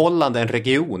inte att... Holland är en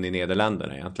region i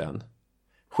Nederländerna egentligen.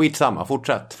 Skitsamma,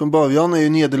 fortsätt. Från början är ju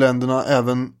Nederländerna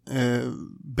även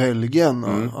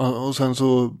Belgien. Och sen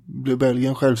så blev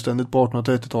Belgien självständigt på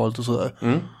 1830-talet och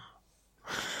sådär.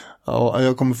 Ja,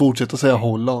 jag kommer fortsätta säga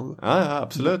Holland. Ja,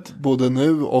 absolut. Både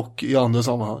nu och i andra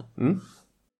sammanhang.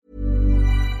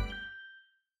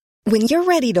 When you're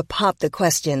ready to pop the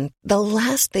question, the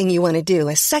last thing you want to do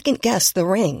is second guess the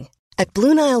ring. At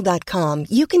BlueNile.com,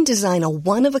 you can design a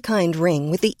one-of-a-kind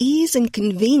ring with the ease and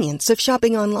convenience of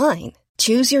shopping online.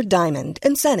 Choose your diamond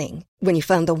and setting. When you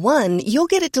find the one, you'll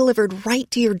get it delivered right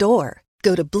to your door.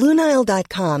 Go to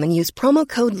BlueNile.com and use promo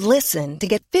code LISTEN to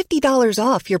get $50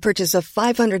 off your purchase of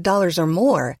 $500 or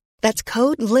more. That's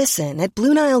code LISTEN at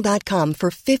BlueNile.com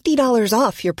for $50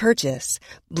 off your purchase.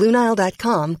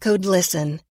 BlueNile.com, code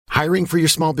LISTEN. Hiring for your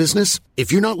small business?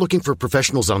 If you're not looking for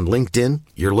professionals on LinkedIn,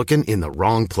 you're looking in the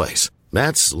wrong place.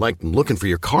 That's like looking for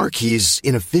your car keys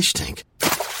in a fish tank.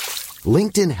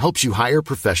 LinkedIn helps you hire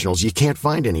professionals you can't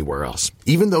find anywhere else,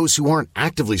 even those who aren't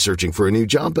actively searching for a new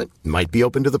job but might be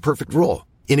open to the perfect role.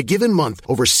 In a given month,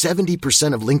 over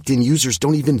 70% of LinkedIn users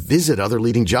don't even visit other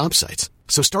leading job sites.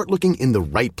 So start looking in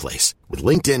the right place. With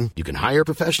LinkedIn, you can hire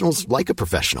professionals like a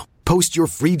professional. Post your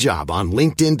free job on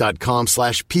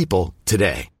linkedin.com/people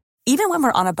today. Even when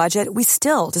we're on a budget, we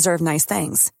still deserve nice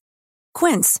things.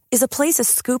 Quince is a place to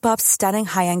scoop up stunning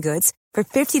high-end goods for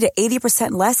 50 to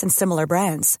 80% less than similar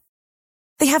brands.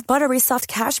 They have buttery soft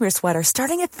cashmere sweaters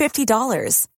starting at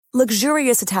 $50,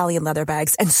 luxurious Italian leather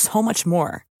bags, and so much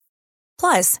more.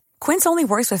 Plus, Quince only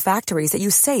works with factories that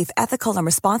use safe, ethical, and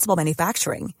responsible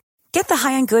manufacturing. Get the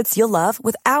high-end goods you'll love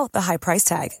without the high price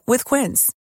tag with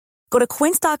Quince. Go to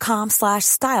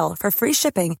quince.com/style for free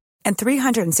shipping and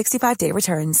 365-day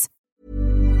returns.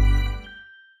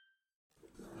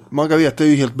 Margareta är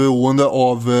ju helt beroende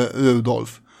av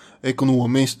Rudolf,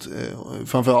 ekonomiskt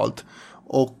framförallt.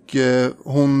 Och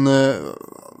hon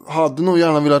hade nog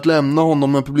gärna velat lämna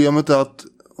honom, men problemet är att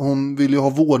hon ville ju ha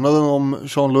vårdnaden om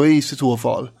Jean-Louis i så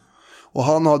fall. Och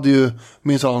han hade ju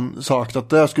minsann sagt att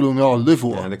det skulle hon ju aldrig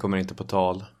få. Nej, det kommer inte på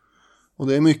tal. Och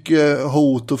det är mycket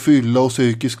hot och fylla och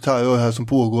psykisk terror här som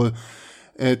pågår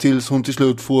tills hon till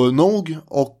slut får nog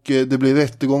och det blir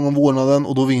rättegång om vårdnaden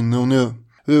och då vinner hon ju.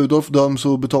 Rudolf döms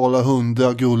att betala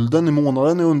 100 gulden i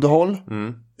månaden i underhåll.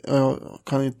 Jag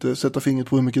kan inte sätta fingret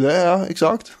på hur mycket det är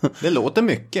exakt. Det låter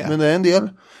mycket. Men det är en del.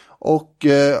 Och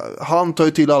han tar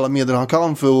ju till alla medel han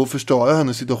kan för att förstöra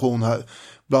hennes situation här.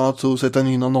 Bland annat så sätter han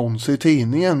in annonser i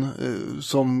tidningen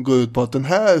som går ut på att den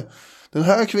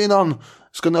här kvinnan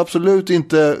ska ni absolut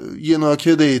inte ge några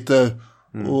krediter.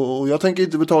 Och jag tänker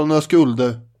inte betala några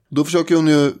skulder. Då försöker hon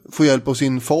ju få hjälp av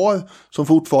sin far som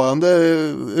fortfarande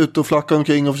är ute och flackar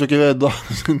omkring och försöker rädda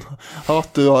sin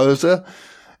hattrörelse.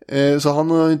 Så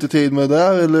han har inte tid med det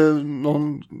där eller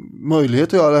någon möjlighet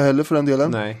att göra det heller för den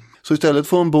delen. Nej. Så istället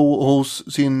får hon bo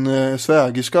hos sin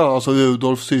svägerska, alltså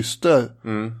Rudolfs syster.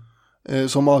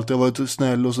 Som alltid har varit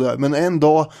snäll och sådär. Men en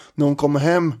dag när hon kommer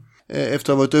hem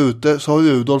efter att ha varit ute så har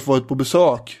Rudolf varit på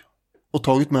besök och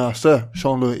tagit med sig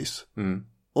Jean-Louis.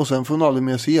 Och sen får hon aldrig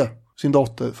mer se sin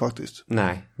dotter faktiskt.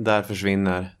 Nej, där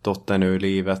försvinner dottern ur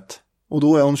livet. Och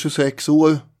då är hon 26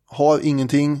 år, har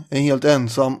ingenting, är helt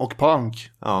ensam och pank.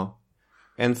 Ja,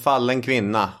 en fallen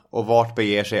kvinna. Och vart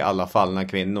beger sig alla fallna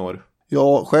kvinnor?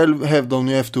 Ja, själv hävdar hon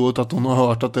ju efteråt att hon har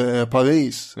hört att det är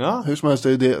Paris. Ja. Hur som helst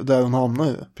är det där hon hamnar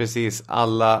ju. Precis,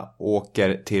 alla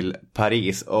åker till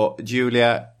Paris. Och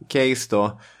Julia Case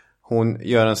då, hon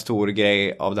gör en stor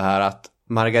grej av det här att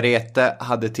Margarete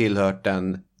hade tillhört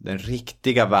den den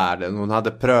riktiga världen. Hon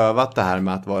hade prövat det här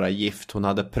med att vara gift. Hon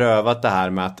hade prövat det här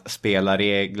med att spela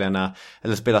reglerna,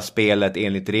 eller spela spelet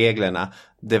enligt reglerna.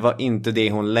 Det var inte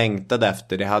det hon längtade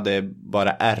efter. Det hade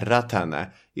bara ärrat henne.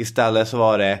 Istället så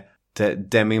var det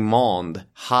demi-monde,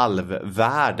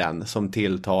 halvvärlden, som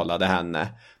tilltalade henne.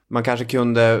 Man kanske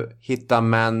kunde hitta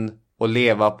män och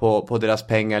leva på deras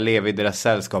pengar, leva i deras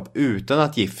sällskap utan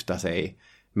att gifta sig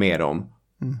med dem.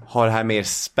 Har det här mer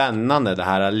spännande, det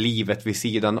här livet vid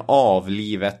sidan av,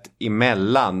 livet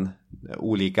emellan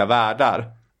olika världar.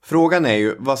 Frågan är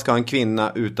ju, vad ska en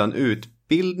kvinna utan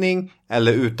utbildning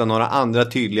eller utan några andra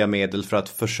tydliga medel för att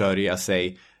försörja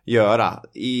sig göra?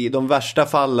 I de värsta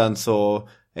fallen så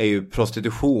är ju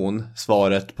prostitution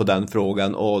svaret på den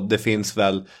frågan, och det finns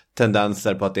väl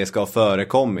tendenser på att det ska ha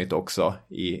förekommit också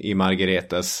i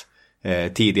Margaretes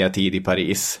tidiga tid i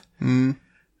Paris.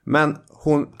 Men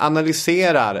hon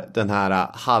analyserar den här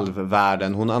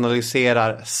halvvärlden, hon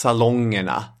analyserar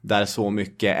salongerna där så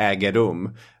mycket äger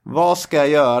rum. Vad ska jag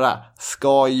göra?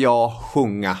 Ska jag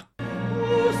sjunga?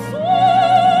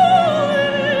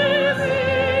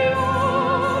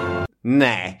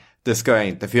 Nej, det ska jag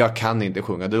inte, för jag kan inte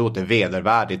sjunga. Det låter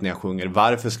vedervärdigt när jag sjunger.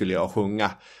 Varför skulle jag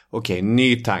sjunga? Okej,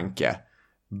 ny tanke.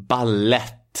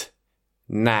 Ballett.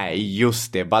 Nej,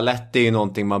 just det. Ballett är ju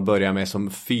någonting man börjar med som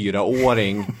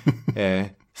 4-åring.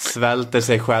 Svälter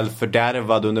sig själv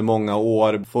fördärvad under många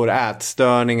år. Får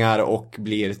ätstörningar och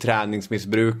blir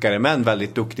träningsmissbrukare. Men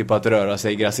väldigt duktig på att röra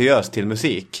sig graciöst till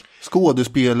musik.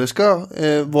 Skådespelerska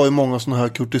var ju många sådana här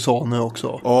kurtisaner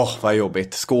också. Vad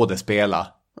jobbigt. Skådespela.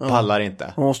 Pallar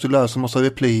inte. Hon måste läsa en massa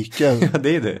repliker. Ja,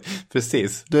 det är det.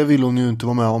 Precis. Det vill hon ju inte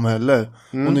vara med om heller.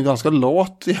 Hon är ganska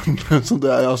lat egentligen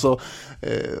sådär. Alltså,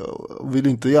 vill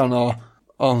inte gärna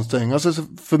anstränga sig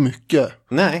för mycket.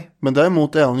 Nej. Men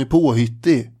däremot är hon ju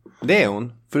påhittig. Det är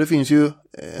hon. För det finns ju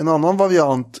en annan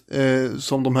variant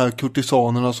som de här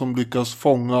kurtisanerna som lyckas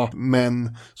fånga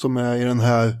män som är i den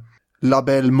här La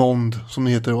Belle Monde, som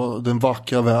det heter, den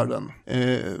vackra världen.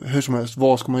 Hur som helst,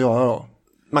 vad ska man göra då?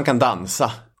 Man kan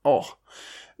dansa. Ja,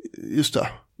 just det.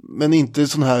 Men inte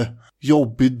sån här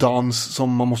jobbig dans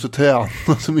som man måste träna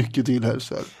så mycket till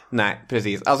helst. Nej,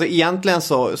 precis. Alltså egentligen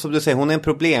så, som du säger, hon är en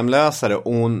problemlösare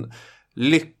och hon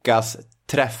lyckas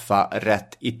träffa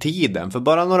rätt i tiden. För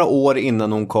bara några år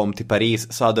innan hon kom till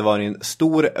Paris så hade det varit en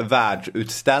stor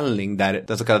världsutställning där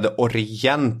den så kallade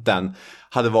Orienten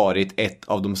hade varit ett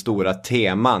av de stora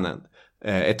teman.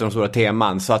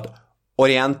 Så att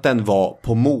Orienten var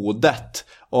på modet.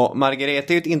 Och Margareta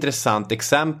är ju ett intressant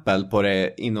exempel på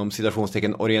det inom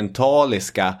citationstecken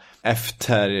orientaliska,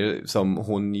 eftersom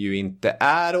hon ju inte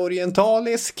är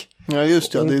orientalisk. Ja,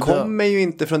 just det. Hon det kommer ju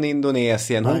inte från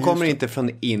Indonesien, hon kommer inte från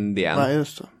Indien. Nej,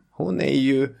 just det. Hon är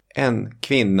ju en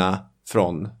kvinna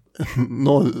från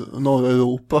norra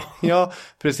Europa. Ja,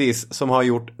 precis, som har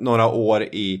gjort några år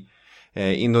i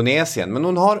Indonesien. Men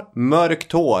hon har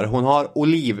mörkt hår, hon har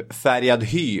olivfärgad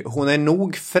hy. Hon är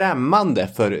nog främmande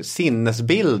för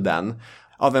sinnesbilden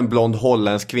av en blond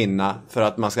holländsk kvinna för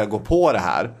att man ska gå på det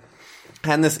här.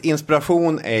 Hennes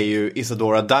inspiration är ju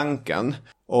Isadora Duncan.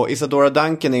 Och Isadora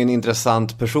Duncan är en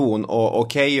intressant person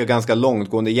och gör ganska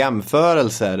långtgående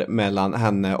jämförelser mellan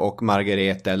henne och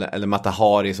Margareta eller Mata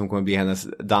Hari som kommer bli hennes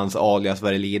dansalias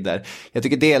vad det lider. Jag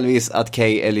tycker delvis att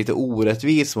Kay är lite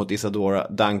orättvis mot Isadora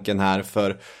Duncan här,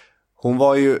 för hon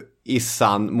var ju i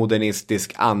sann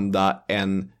modernistisk anda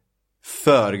en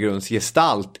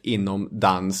förgrundsgestalt inom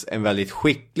dans, en väldigt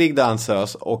skicklig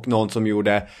dansös och någon som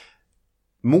gjorde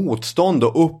motstånd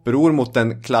och uppror mot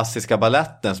den klassiska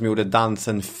balletten, som gjorde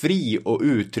dansen fri och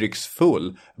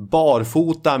uttrycksfull,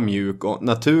 barfota, mjuk och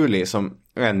naturlig, som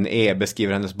N.E.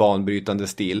 beskriver hennes banbrytande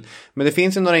stil. Men det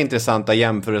finns ju några intressanta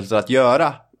jämförelser att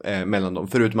göra mellan dem,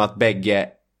 förutom att bägge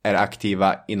är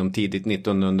aktiva inom tidigt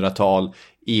 1900-tal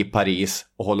i Paris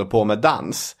och håller på med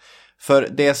dans. För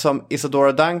det som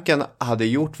Isadora Duncan hade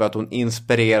gjort var att hon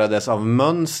inspirerades av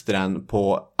mönstren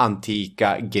på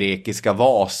antika grekiska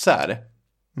vaser.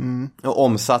 Och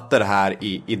omsatte det här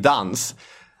i dans.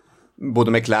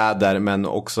 Både med kläder men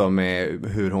också med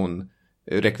hur hon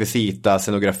rekvisita,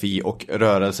 scenografi och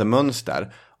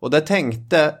rörelsemönster. Och där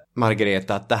tänkte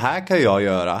Margareta att det här kan jag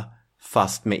göra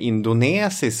fast med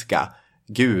indonesiska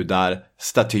gudar,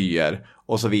 statyer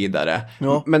och så vidare.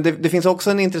 Ja. Men det finns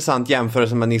också en intressant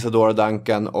jämförelse med Isadora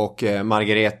Duncan och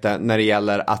Margareta när det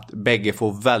gäller att bägge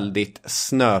får väldigt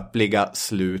snöpliga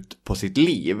slut på sitt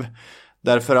liv.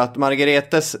 Därför att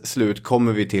Margaretes slut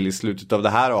kommer vi till i slutet av det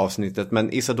här avsnittet,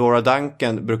 men Isadora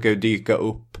Duncan brukar ju dyka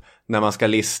upp när man ska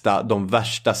lista de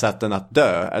värsta sätten att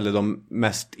dö, eller de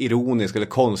mest ironiska eller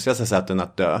konstigaste sätten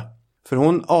att dö. För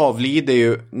hon avlider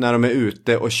ju när de är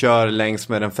ute och kör längs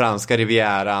med den franska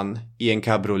rivieran i en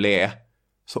cabriolet.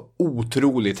 Så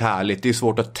otroligt härligt. Det är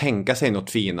svårt att tänka sig något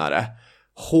finare.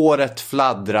 Håret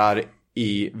fladdrar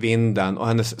i vinden och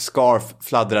hennes scarf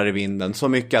fladdrar i vinden. Så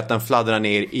mycket att den fladdrar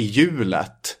ner i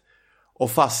hjulet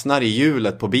och fastnar i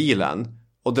hjulet på bilen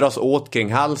och dras åt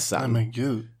kring halsen. Nej men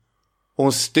gud.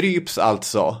 Hon stryps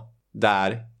alltså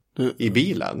där i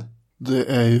bilen. Det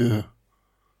är ju...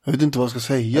 Jag vet inte vad jag ska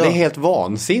säga. Det är helt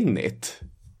vansinnigt.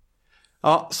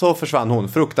 Ja, så försvann hon.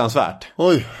 Fruktansvärt.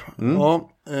 Oj. Ja,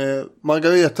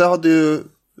 Margareta hade ju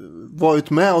varit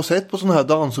med och sett på sådana här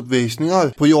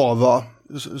dansuppvisningar på Java.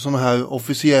 Sådana här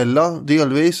officiella,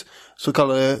 delvis. Så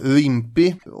kallade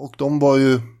Rimpi. Och de var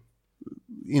ju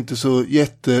inte så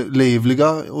jättelivliga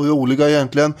och roliga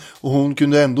egentligen. Och hon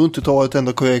kunde ändå inte ta ett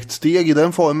enda korrekt steg i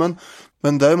den formen.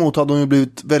 Men däremot hade hon ju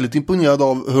blivit väldigt imponerad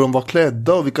av hur de var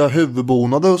klädda och vilka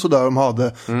huvudbonader och sådär de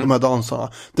hade, de här dansarna.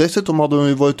 Dessutom hade hon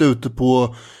ju varit ute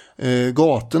på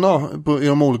gatorna i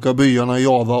de olika byarna i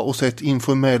Java och sett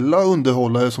informella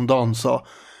underhållare som dansar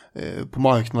på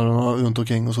marknaderna runt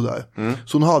omkring och sådär.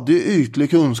 Så hon hade ju ytlig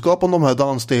kunskap om de här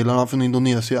dansstilarna från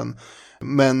Indonesien.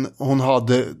 Men hon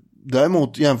hade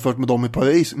däremot jämfört med dem i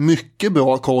Paris mycket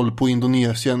bra koll på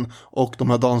Indonesien och de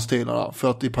här dansstilarna. För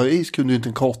att i Paris kunde ju inte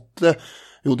en kotte,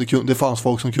 jo det fanns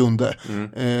folk som kunde,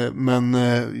 men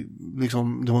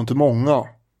liksom det var inte många.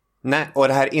 Nej, och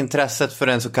det här intresset för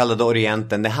den så kallade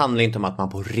Orienten, det handlar inte om att man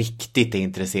på riktigt är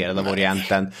intresserad av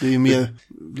Orienten. Det är ju mer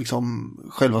liksom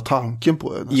själva tanken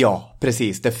på det. Ja,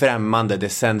 precis. Det främmande, det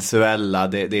sensuella,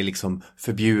 det är liksom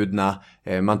förbjudna.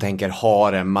 Man tänker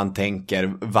harem, man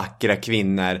tänker vackra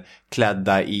kvinnor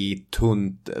klädda i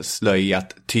tunt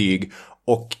slöjat tyg.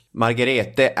 Och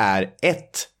Margarete är 1,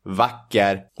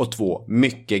 vacker och 2,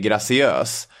 mycket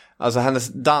graciös. Alltså hennes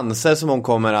danser som hon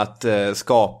kommer att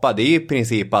skapa, det är i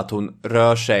princip att hon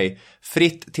rör sig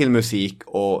fritt till musik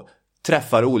och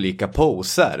träffar olika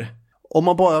poser. Om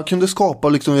man bara kunde skapa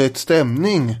liksom ett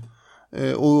stämning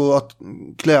och att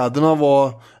kläderna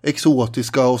var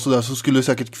exotiska och sådär, så skulle det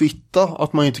säkert kvitta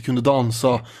att man inte kunde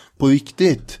dansa på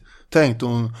riktigt, tänkte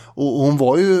hon. Och hon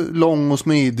var ju lång och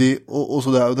smidig och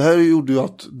sådär. Och det här gjorde ju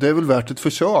att det är väl värt ett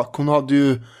försök.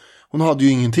 Hon hade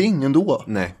ju ingenting ändå.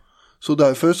 Nej. Så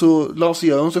därför så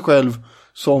lanserar hon sig själv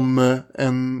som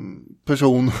en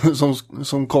person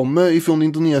som kommer ifrån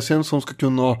Indonesien som ska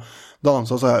kunna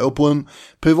dansa så här. Och på en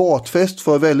privatfest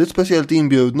för väldigt speciellt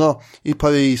inbjudna i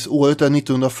Paris, året är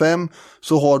 1905,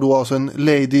 så har då alltså en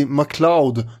Lady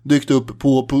MacLeod dykt upp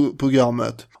på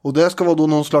programmet. Och det ska vara då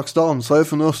någon slags dansare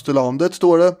från Österlandet,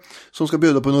 står det, som ska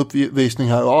bjuda på en uppvisning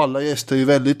här. Och alla gäster är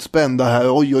väldigt spända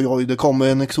här. Oj, det kommer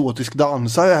en exotisk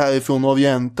dansare härifrån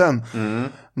Orienten.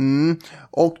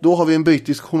 Och då har vi en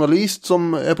brittisk journalist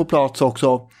som är på plats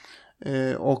också.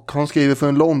 Och han skriver för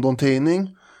en London-tidning.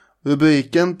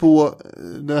 Rubriken på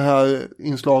det här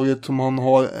inslaget som han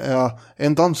har är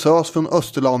En dansös från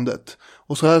Österlandet.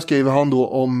 Och så här skriver han då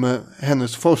om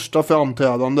hennes första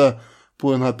framträdande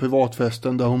på den här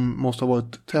privatfesten, där hon måste ha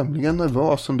varit tämligen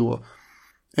nervös ändå.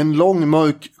 En lång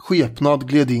mörk skepnad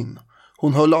gled in.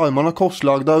 Hon höll armarna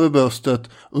korslagda över bröstet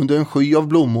under en sky av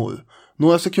blommor.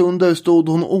 Några sekunder stod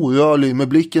hon orörlig med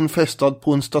blicken fästad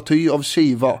på en staty av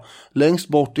Shiva längst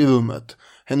bort i rummet.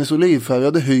 Hennes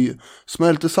olivfärgade hy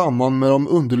smälte samman med de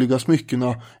underliga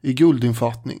smyckena i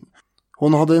guldinfattning.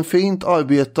 Hon hade en fint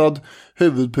arbetad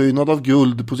huvudprydnad av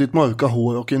guld på sitt mörka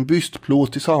hår och en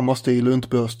bystplåt i samma stil runt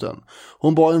brösten.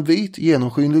 Hon bar en vit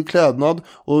genomskinlig klädnad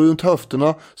och runt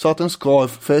höfterna satt en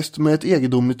scarf fäst med ett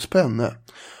egendomligt spänne.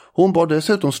 Hon bar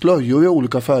dessutom slöjor i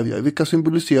olika färger, vilka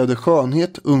symboliserade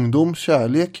skönhet, ungdom,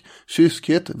 kärlek,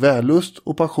 kyskhet, vällust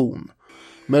och passion.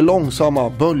 Med långsamma,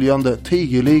 böljande,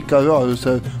 tigerlika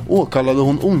rörelser åkallade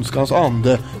hon ondskans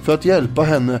ande för att hjälpa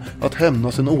henne att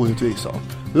hämna sin orättvisa.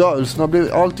 Rörelserna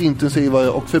blev allt intensivare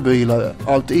och febrilare,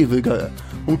 allt ivrigare.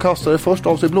 Hon kastade först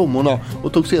av sig blommorna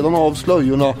och tog sedan av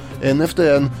slöjorna en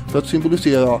efter en för att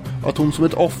symbolisera att hon som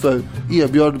ett offer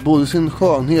erbjöd både sin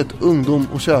skönhet, ungdom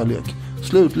och kärlek.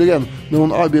 Slutligen, när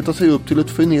hon arbetade sig upp till ett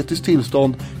frenetiskt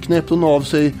tillstånd, knäppte hon av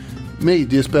sig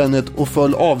midjespännet och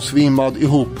föll avsvimmad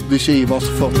ihop vid Shivas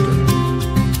fötter.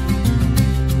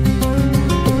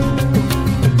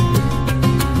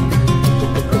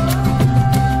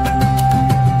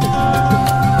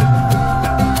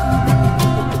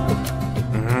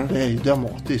 Det är ju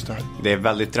dramatiskt det här. Det är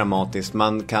väldigt dramatiskt.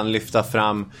 Man kan lyfta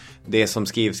fram det som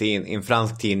skrivs i en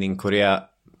fransk tidning,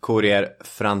 Courrier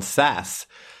Français.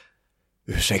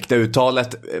 Ursäkta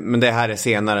uttalet, men det här är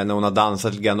senare när hon har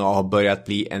dansat igen och har börjat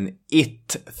bli en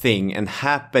it-thing, en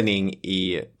happening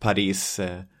i Paris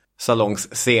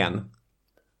salongsscen.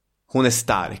 Hon är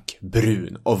stark,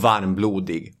 brun och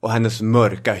varmblodig och hennes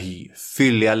mörka hy,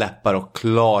 fylliga läppar och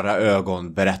klara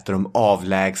ögon berättar om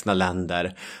avlägsna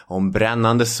länder, om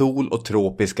brännande sol och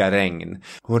tropiska regn.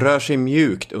 Hon rör sig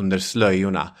mjukt under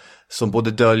slöjorna som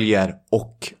både döljer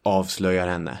och avslöjar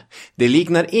henne. Det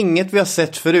liknar inget vi har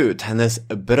sett förut. Hennes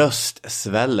bröst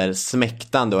sväller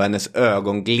smäktande och hennes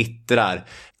ögon glittrar.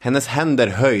 Hennes händer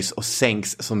höjs och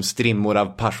sänks som strimmor av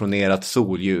passionerat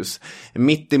solljus.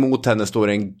 Mitt emot henne står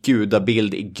en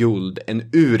gudabild i guld, en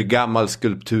urgammal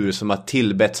skulptur som har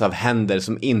tillbetts av händer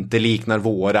som inte liknar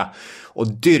våra och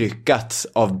dyrkats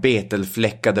av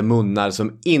betelfläckade munnar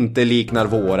som inte liknar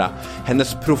våra.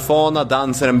 Hennes profana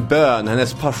dans är en bön,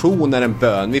 hennes passion är en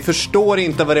bön. Vi förstår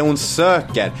inte vad det är hon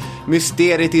söker.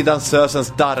 Mysteriet i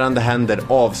dansösens darrande händer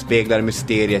avspeglar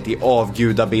mysteriet i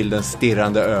avgudabildens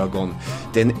stirrande ögon.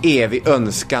 Det är en evig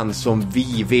önskan som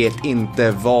vi vet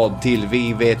inte vad till,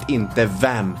 vi vet inte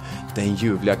vem. Den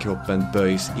ljuvliga kroppen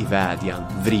böjs i vädjan,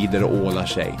 vrider och ålar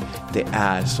sig. Det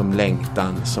är som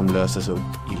längtan som löses upp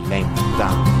i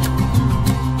längtan.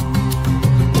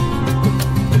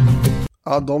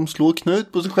 Ja, de slår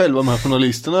knut på sig själva, de här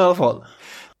journalisterna i alla fall.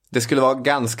 Det skulle vara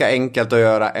ganska enkelt att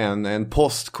göra en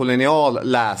postkolonial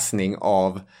läsning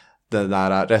av den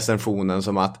där recensionen,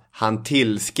 som att han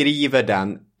tillskriver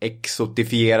den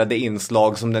exotifierade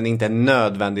inslag som den inte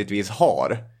nödvändigtvis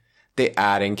har. Det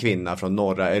är en kvinna från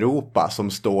norra Europa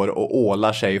som står och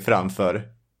ålar sig framför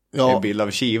en bild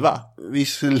av Shiva.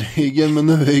 Visserligen, men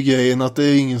nu är grejen att det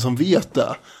är ingen som vet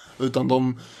det.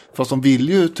 Utan fast de vill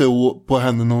ju tro på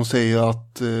henne när hon säger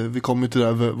att vi kommer till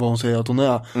det vad hon säger att hon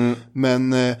är.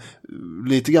 Men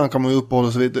lite grann kan man ju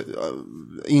uppehålla sig vid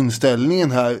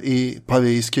inställningen här i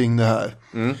Paris kring det här.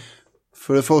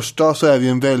 För det första så är vi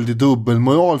en väldigt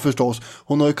dubbelmoral förstås.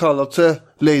 Hon har ju kallat sig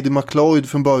Lady Macleod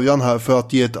från början här för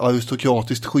att ge ett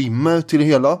aristokratiskt skimmer till det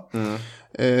hela.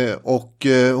 Och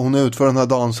hon utför den här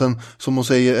dansen som hon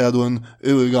säger är då en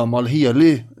urgammal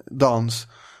helig dans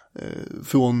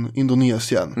från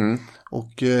Indonesien.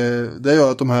 Och det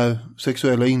gör att de här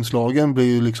sexuella inslagen blir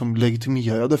ju liksom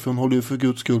legitimerade, för hon håller ju för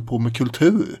guds skull på med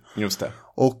kultur. Just det.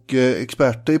 Och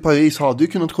experter i Paris hade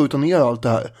ju kunnat skjuta ner allt det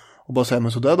här och bara säga,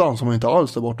 men så där dansar man inte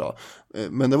alls där borta.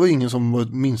 Men det var ingen som var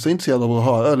minst intresserad av att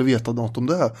höra eller veta något om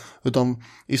det här. Utan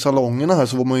i salongerna här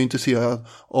så var man ju intresserad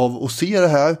av att se det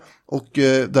här. Och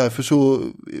därför så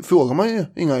frågar man ju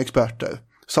inga experter.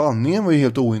 Sanningen var ju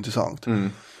helt ointressant.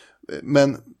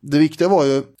 Men det viktiga var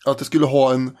ju att det skulle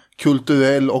ha en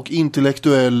kulturell och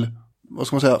intellektuell, vad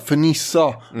ska man säga,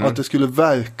 fernissa. Att det skulle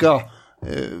verka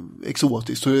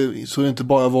exotiskt, så det inte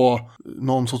bara var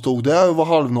någon som stod där och var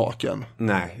halvnaken.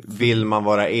 Nej, vill man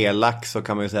vara elak så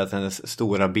kan man ju säga att hennes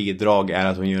stora bidrag är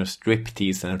att hon gör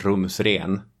stripteasen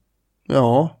rumsren.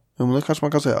 Ja, men det kanske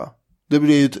man kan säga. Det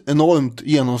blir ett enormt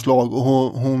genomslag och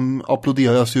hon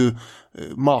applåderas ju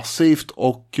massivt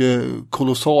och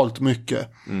kolossalt mycket.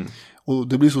 Och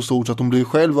det blir så stort så att hon blir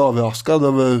själv överraskad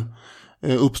över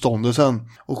uppståndelsen.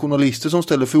 Och journalister som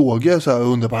ställer frågor så här och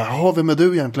undrar bara, vem är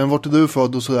du egentligen? Vart är du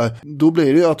född? Och så där. Då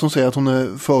blir det ju att hon säger att hon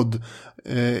är född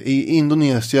i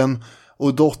Indonesien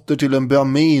och dotter till en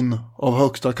brahmin av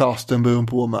högsta kasten blir hon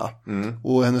på med.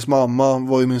 Och hennes mamma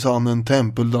var ju minsann en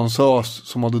tempeldansös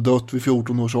som hade dött vid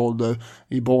 14 års ålder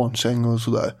i barnsäng och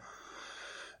sådär.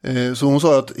 Så hon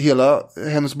sa att hela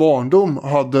hennes barndom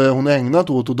hade hon ägnat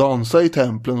åt att dansa i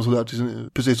templen och sådär,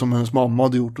 precis som hennes mamma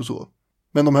hade gjort och så.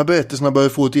 Men de här berättelserna börjar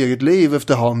få ett eget liv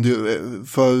efterhand.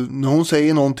 För när hon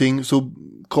säger någonting så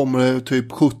kommer det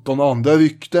typ 17 andra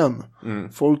rykten.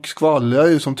 Folk skvallrar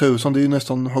ju som tusan. Det är ju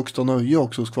nästan högsta nöje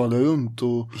också att skvallra runt.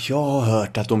 Jag har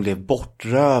hört att hon blev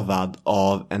bortrövad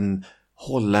av en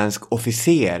holländsk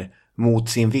officer mot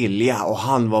sin vilja. Och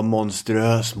han var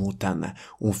monstruös mot henne.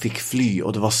 Hon fick fly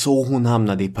och det var så hon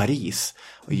hamnade i Paris.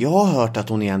 Och jag har hört att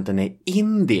hon egentligen är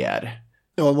indier.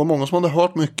 Ja, det var många som hade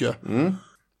hört mycket.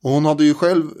 Och hon hade ju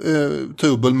själv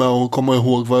trubbel med att komma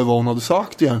ihåg vad det var hon hade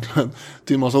sagt egentligen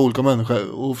till en massa olika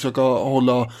människor. Och försöka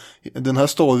hålla den här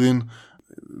storyn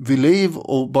vid liv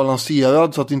och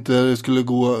balanserad så att inte det skulle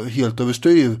gå helt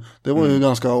överstyr. Det var ju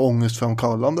ganska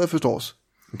ångestframkallande förstås.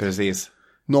 Precis.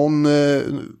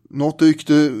 Något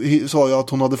rykte sa jag att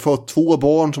hon hade fått 2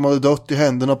 barn som hade dött i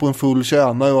händerna på en full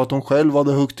tjänare och att hon själv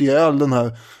hade huggit ihjäl den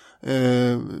här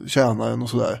tjänaren och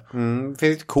sådär.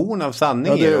 Finns ett korn av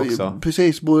sanning i det också.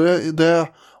 Precis, både det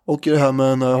och det här med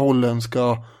den här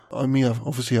holländska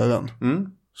arméofficeren.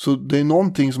 Så det är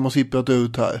någonting som har sipprat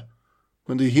ut här.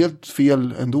 Men det är helt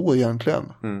fel ändå egentligen.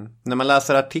 När man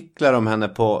läser artiklar om henne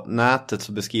på nätet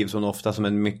så beskrivs hon ofta som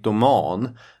en mytoman.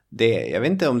 Jag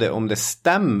vet inte om det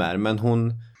stämmer,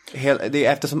 men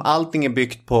eftersom allting är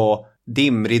byggt på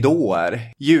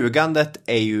dimridåer. Ljugandet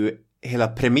är ju hela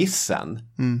premissen.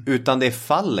 Utan det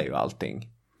faller ju allting.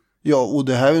 Ja, och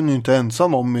det här är ni inte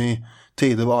ensam om i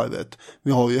Tidevarvet.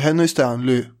 Vi har ju Henry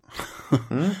Stanley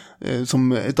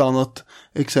som ett annat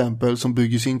exempel som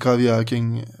bygger sin karriär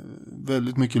kring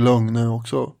väldigt mycket lögner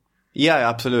också. Ja,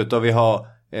 absolut. Och vi har,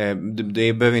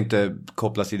 det behöver inte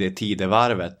kopplas till det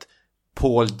Tidevarvet.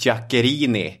 Paul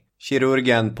Giaccherini,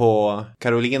 kirurgen på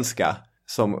Karolinska,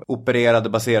 som opererade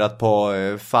baserat på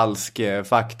falsk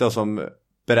fakta och som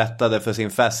berättade för sin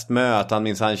fästmö att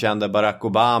han kände Barack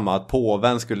Obama, att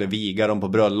påven skulle viga dem på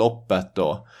bröllopet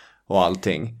och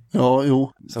allting. Ja,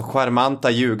 jo. Så charmanta,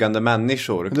 ljugande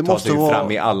människor tar sig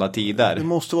fram i alla tider. Det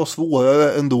måste vara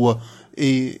svårare ändå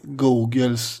i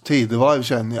Googles tidevarv,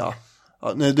 känner jag.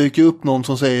 När det dyker upp någon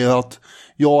som säger att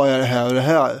jag är det här och det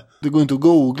här. Det går inte att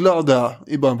googla det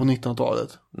i början på 1900-talet.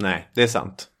 Nej, det är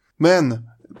sant. Men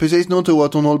precis när hon tror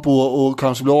att hon håller på och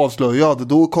kanske blir avslöjad,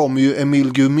 då kommer ju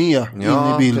Emile Gourmet in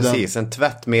i bilden. Ja, precis. En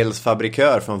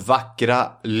tvättmedelsfabrikör från vackra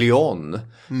Lyon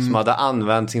som hade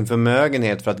använt sin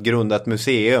förmögenhet för att grunda ett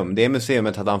museum. Det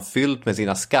museumet hade han fyllt med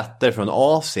sina skatter från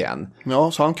Asien.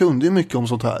 Ja, så han kunde ju mycket om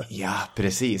sånt här. Ja,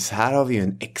 precis. Här har vi ju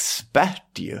en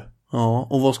expert ju. Ja,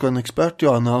 och vad ska en expert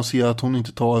göra när han ser att hon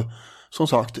inte tar, som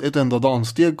sagt, ett enda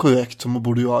danssteg korrekt som hon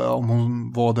borde göra om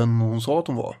hon var den hon sa att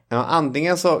hon var? Ja,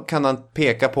 antingen så kan han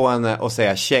peka på henne och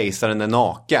säga kejsaren är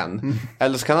naken.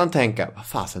 Eller så kan han tänka, vad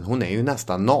fasen, hon är ju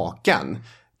nästan naken.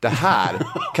 Det här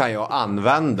kan jag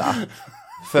använda.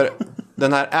 För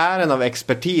den här ären av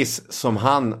expertis som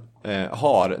han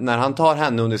har, när han tar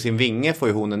henne under sin vinge får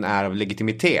ju hon en är av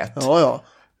legitimitet. Ja.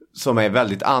 Som är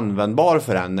väldigt användbar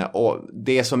för henne. Och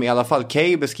det som i alla fall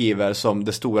Kay beskriver som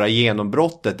det stora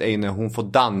genombrottet är när hon får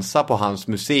dansa på hans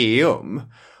museum.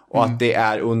 Och att det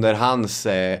är under hans,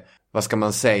 vad ska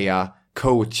man säga,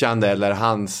 coachande eller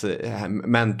hans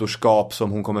mentorskap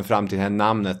som hon kommer fram till det här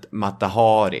namnet Mata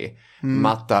Hari.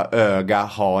 Matta, öga,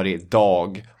 Hari,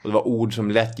 dag. Och det var ord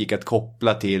som lätt gick att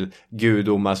koppla till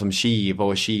gudomar som Shiva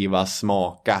och Shivas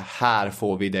smaka. Här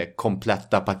får vi det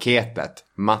kompletta paketet.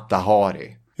 Mata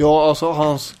Hari. Ja, alltså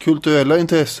hans kulturella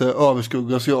intresse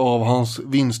överskuggas ju av hans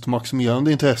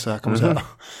vinstmaximerande intresse här, kan man säga.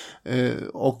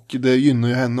 Och det gynnar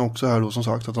ju henne också här då, som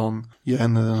sagt, att han ger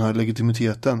henne den här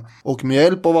legitimiteten. Och med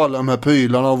hjälp av alla de här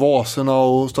prylarna och vaserna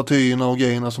och statyerna och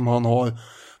grejerna som han har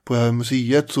på det här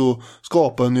museet, så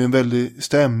skapar han ju en väldig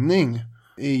stämning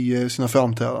i sina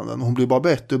framträdanden. Hon blir bara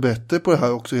bättre och bättre på det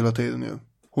här också hela tiden ju.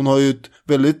 Hon har ju ett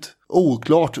väldigt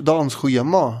oklart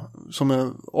dansschema som är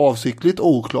avsiktligt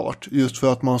oklart, just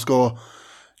för att man ska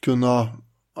kunna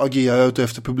agera ut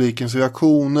efter publikens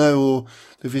reaktioner, och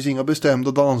det finns inga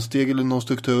bestämda danssteg eller någon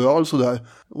struktur alls sådär.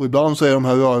 Och ibland så är de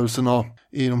här rörelserna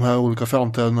i de här olika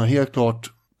framträdandena helt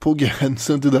klart på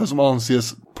gränsen till det som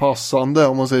anses passande,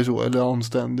 om man säger så, eller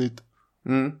anständigt.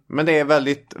 Men det är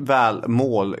väldigt väl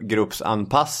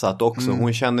målgruppsanpassat också.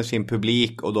 Hon känner sin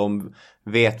publik och de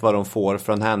vet vad de får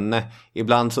från henne.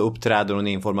 Ibland så uppträder hon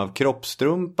i en form av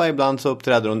kroppstrumpa, ibland så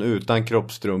uppträder hon utan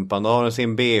kroppstrumpan. Då har hon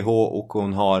sin BH och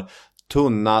hon har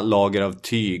tunna lager av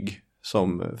tyg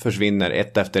som försvinner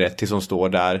ett efter ett tills hon står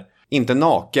där. Inte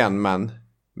naken, men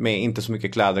med inte så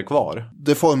mycket kläder kvar.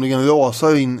 Det formligen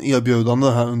rasar in erbjudande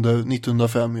här under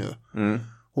 1905 ju.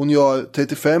 Hon gör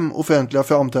 35 offentliga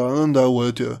framträdanden där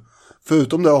året ju.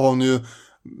 Förutom det har hon ju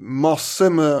massor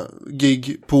med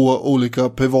gig på olika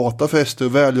privata fester,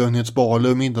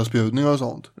 välgörenhetsbaler, middagsbjudningar och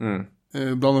sånt.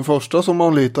 Bland de första som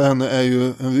anlitar henne är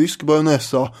ju en rysk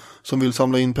baronessa som vill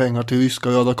samla in pengar till ryska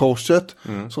Röda Korset,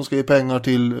 som ska ge pengar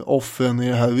till offren i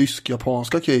det här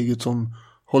rysk-japanska kriget som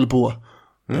håller på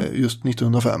just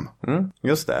 1905.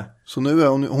 Just det. Så nu är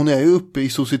hon är ju uppe i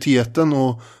societeten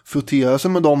och frotterar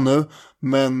sig med dem nu,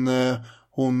 men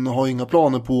hon har inga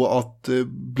planer på att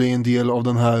bli en del av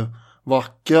den här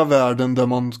vackra världen där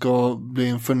man ska bli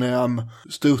en förnäm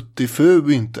struttig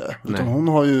fru, inte. Utan hon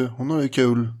har ju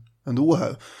kul ändå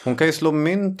här. Hon kan ju slå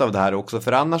mynt av det här också,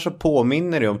 för annars så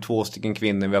påminner det om 2 stycken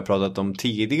kvinnor vi har pratat om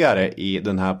tidigare i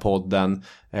den här podden.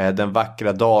 Den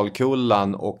vackra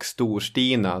Dalkullan och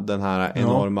Storstina, den här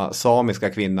enorma samiska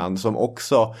kvinnan som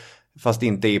också, fast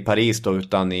inte i Paris då,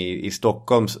 utan i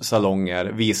Stockholms salonger,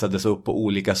 visades upp på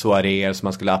olika soaréer som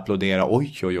man skulle applådera.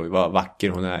 Oj, vad vacker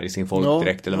hon är i sin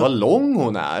folkdräkt, eller vad lång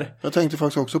hon är. Jag tänkte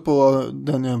faktiskt också på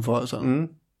den jämförelsen.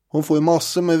 Hon får ju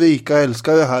massor med rika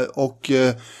älskare här och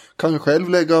kan ju själv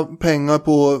lägga pengar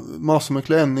på massor med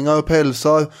klänningar och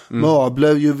pälsar,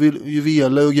 möbler,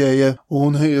 juveler och grejer. Och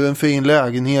hon hyr en fin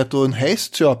lägenhet och en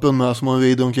häst köper hon med som hon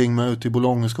rider omkring med ute i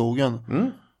Bolongeskogen.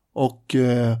 och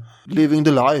living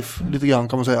the life lite grann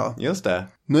kan man säga. Just det.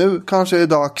 Nu kanske det är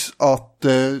dags att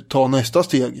ta nästa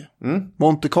steg.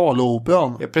 Monte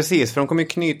Carlo-operan. Ja, precis, för de kommer ju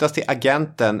knytas till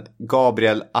agenten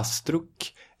Gabriel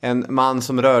Astruc. En man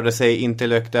som rörde sig i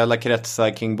intellektuella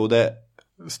kretsar kring både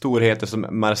storheter som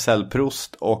Marcel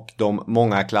Proust och de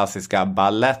många klassiska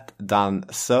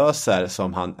ballettdansöser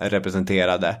som han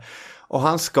representerade. Och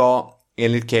han ska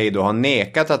enligt Kay då ha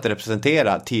nekat att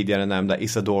representera tidigare nämnda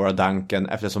Isadora Duncan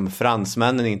eftersom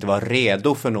fransmännen inte var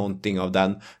redo för någonting av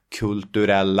den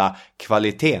kulturella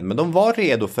kvaliteten. Men de var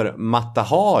redo för Mata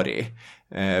Hari.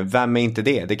 Vem är inte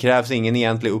det? Det krävs ingen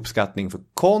egentlig uppskattning för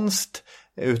konst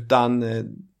utan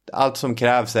allt som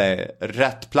krävs är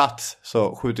rätt plats,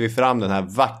 så skjuter vi fram den här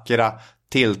vackra,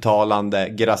 tilltalande,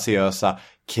 graciösa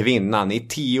kvinnan. I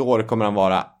 10 år kommer han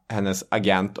vara hennes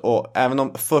agent, och även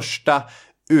om första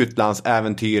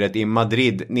utlandsäventyret i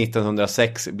Madrid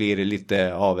 1906 blir det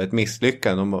lite av ett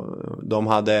misslyckande. De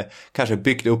hade kanske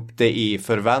byggt upp det i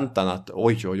förväntan att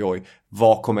oj,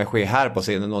 vad kommer ske här på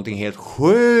scenen? Någonting helt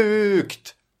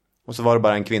sjukt! Och så var det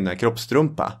bara en kvinna,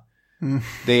 kroppstrumpa.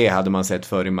 Det hade man sett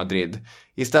för i Madrid.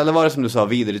 Istället var det som du sa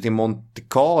vidare till Monte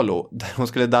Carlo där hon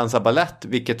skulle dansa ballett,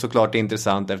 vilket såklart är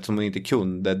intressant eftersom hon inte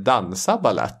kunde dansa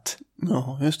ballett.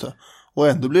 Ja, just det. Och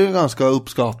ändå blev det ganska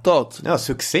uppskattat. Ja,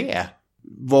 succé.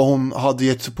 Vad hon hade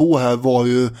gett sig på här var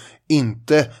ju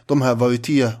inte de här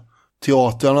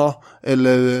varieté-teatrarna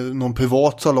eller någon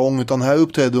privat salong, utan här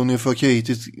uppträdde hon ju för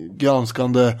kritiskt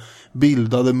granskande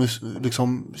bildade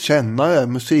liksom kännare,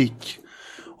 musik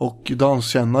och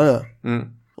danskännare.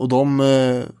 Och de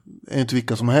är inte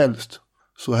vilka som helst.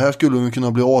 Så här skulle hon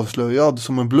kunna bli avslöjad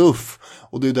som en bluff.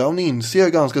 Och det är där hon inser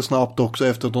ganska snabbt också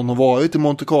efter att hon har varit i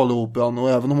Monte Carlo-operan. Och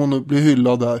även om hon blir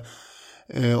hyllad där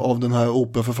av den här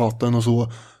operaförfattaren och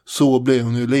så blir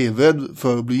hon ju livrädd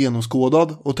för att bli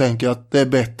genomskådad och tänker att det är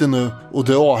bättre nu att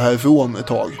dra härifrån ett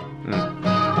tag.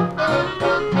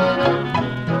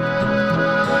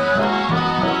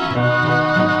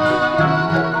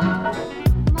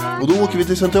 Och då åker vi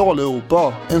till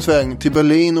Centraleuropa en sväng till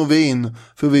Berlin och Wien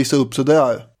för att visa upp sig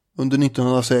där under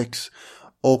 1906.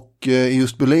 Och i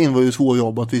just Berlin var ju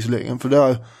svårjobbat visserligen, för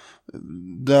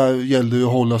där gällde det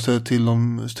att hålla sig till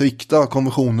de strikta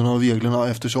konventionerna och reglerna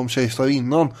eftersom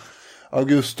kejsarinnan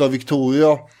Augusta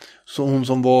Victoria, hon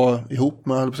som var ihop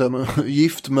med,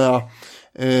 gift med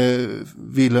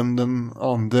Wilhelm den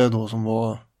andre då, som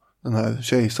var den här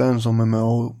kejsaren som är med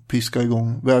och piskar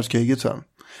igång världskriget sen.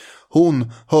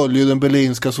 Hon höll ju den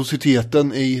berlinska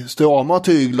societeten i strama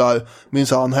tyglar.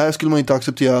 Minsann, här skulle man inte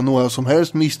acceptera några som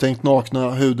helst misstänkt nakna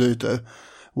hudytor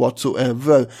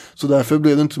whatsoever. Så därför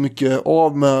blev det inte så mycket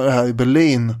av med det här i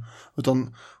Berlin.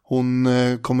 Utan hon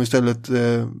kom istället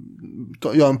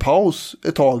göra en paus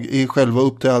ett tag i själva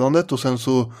uppträdandet. Och sen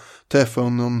så träffade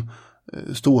hon någon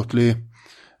ståtlig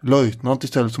löjtnant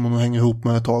istället som hon hänger ihop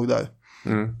med ett tag där.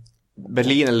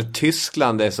 Berlin eller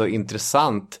Tyskland är så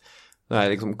intressant. Det här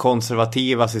liksom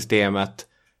konservativa systemet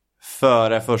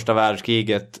före första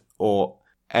världskriget och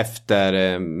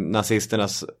efter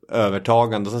nazisternas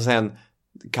övertagande. Och så sen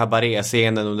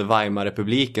kabaretscenen under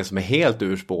Weimarrepubliken som är helt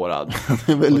urspårad.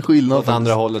 Det är väldigt skillnad åt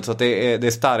andra hållet, så att det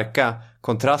är starka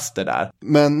kontraster där.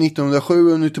 Men 1907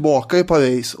 är hon nu tillbaka i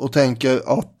Paris och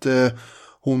tänker att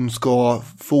hon ska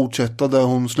fortsätta där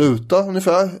hon slutar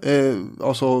ungefär.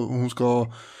 Alltså hon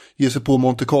ska ge sig på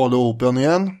Monte Carlo-operan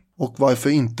igen. Och varför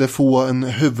inte få en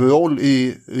huvudroll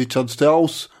i Richard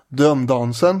Strauss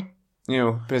Drömdansen?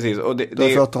 Jo, precis. Och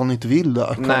därför att han inte vill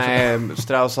där. Nej, kanske.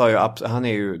 Strauss har ju han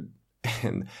är ju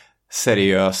en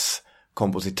seriös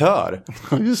kompositör.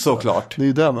 Såklart. Det är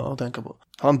ju det man tänker på.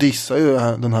 Han dissar ju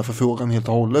den här förfrågan helt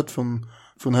och hållet från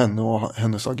henne och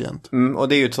hennes agent. Och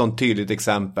det är ju ett sånt tydligt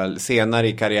exempel. Senare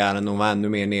i karriären, hon var ännu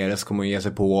mer nere, så kommer hon ge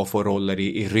sig på och få roller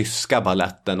i ryska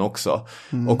balletten också.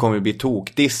 Och kommer bli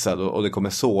tokdissad och det kommer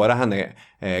såra henne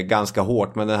ganska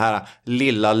hårt. Men den här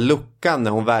lilla luckan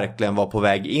när hon verkligen var på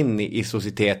väg in i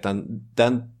societeten,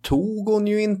 den tog hon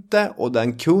ju inte, och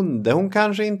den kunde hon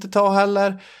kanske inte ta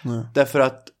heller. Nej. Därför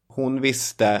att hon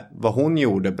visste vad hon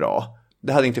gjorde bra.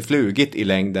 Det hade inte flugit i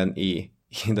längden i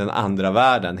den andra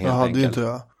världen helt enkelt. Det inte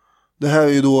det. Det här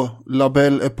är ju då La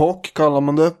Belle Époque kallar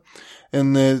man det.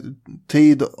 En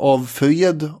tid av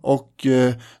fred och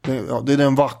det är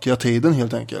den vackra tiden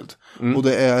helt enkelt. Och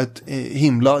det är ett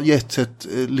himla jetset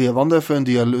levande för en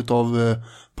del utav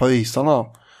parisarna.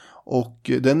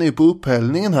 Och den är ju på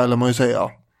upphällningen här, lär man ju säga.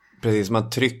 Precis, man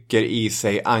trycker i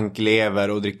sig anklever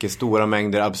och dricker stora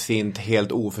mängder absint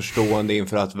helt oförstående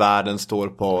inför att världen står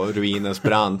på ruinens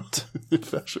brant.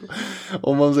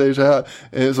 Om man säger så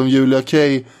här, som Julia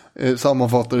Kay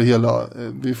sammanfattar det hela.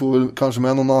 Vi får väl kanske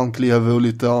med någon anklever och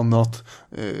lite annat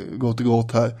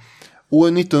gott här. År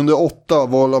 1908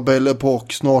 var La Belle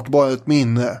Époque snart bara ett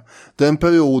minne. Den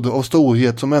period av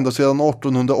storhet som ända sedan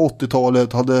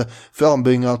 1880-talet hade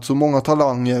frambringat så många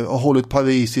talanger och hållit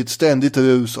Paris i ett ständigt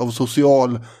rus av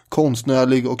social,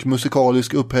 konstnärlig och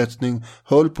musikalisk upphetsning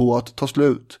höll på att ta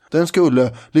slut. Den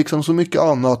skulle, liksom så mycket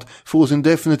annat, få sin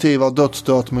definitiva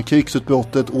dödsstöt med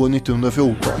krigsutbrottet år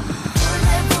 1914.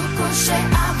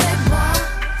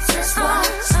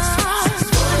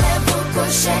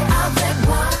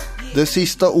 Det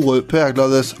sista år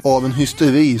präglades av en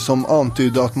hysteri som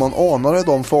antydde att man anade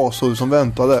de fasor som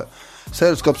väntade.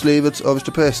 Sällskapslivets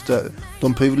överstepräster,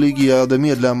 de privilegierade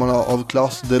medlemmarna av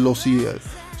Classe de Loisier,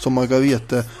 som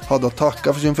Margarete hade att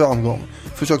tacka för sin framgång,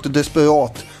 försökte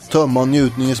desperat tömma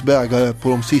njutningens bägare på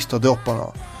de sista dropparna.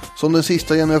 Som den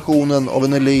sista generationen av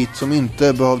en elit som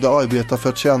inte behövde arbeta för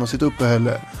att tjäna sitt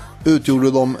uppehälle,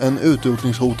 utgjorde de en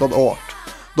utrotningshotad art.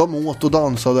 De åt och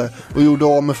dansade och gjorde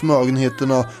av med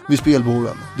förmögenheterna vid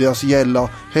spelborden. Deras gälla,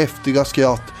 häftiga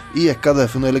skratt ekade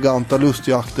från eleganta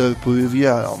lustjakter på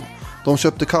Rivieran. De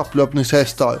köpte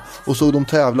kapplöpningshästar och såg dem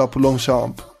tävla på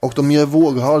Longchamp. Och de mer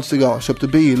våghalsiga köpte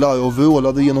bilar och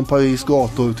vrålade genom Paris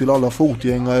gator till alla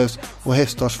fotgängares och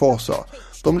hästars fasa.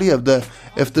 De levde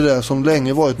efter det som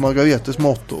länge varit Margaretes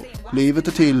motto. Livet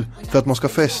är till för att man ska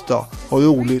festa, ha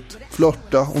roligt,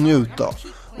 flörta och njuta.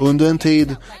 Under en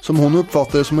tid som hon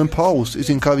uppfattade som en paus i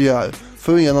sin karriär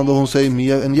förenade hon sig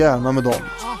mer än gärna med dem.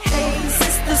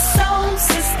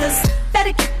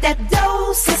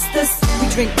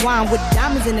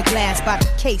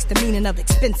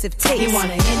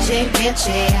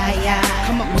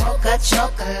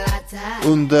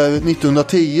 Under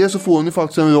 1910 så får hon ju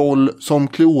faktiskt en roll som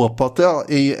Kleopatra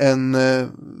i en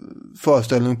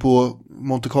föreställning på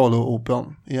Monte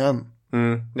Carlo-operan igen.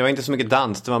 Det var inte så mycket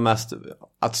dans, det var mest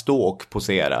att stå och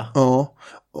posera. Ja,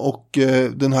 och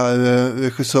den här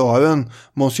regissören,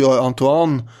 Monsieur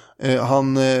Antoine,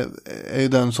 han är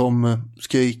den som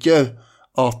skriker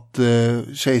att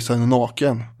kejsaren är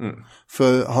naken.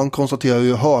 För han konstaterar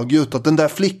ju högljutt att den där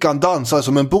flickan dansar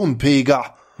som en bondpiga.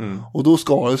 Och då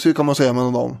skar det sig, kan man säga,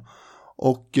 mellan dem.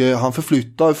 Och han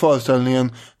förflyttar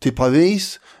föreställningen till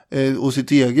Paris och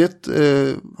sitt eget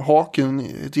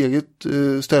ett eget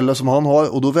ställe som han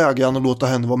har, och då vägrar han att låta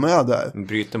henne vara med där.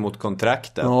 Bryter mot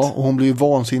kontraktet. Ja, och hon blir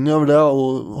vansinnig över det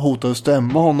och hotar att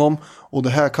stämma honom, och det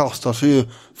här kastar sig ju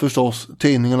förstås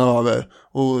tidningarna över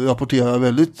och rapporterar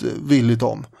väldigt villigt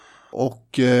om.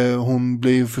 Och hon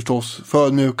blir förstås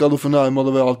förödmjukad och förnärmad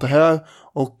över allt det här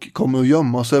och kommer att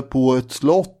gömma sig på ett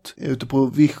slott ute på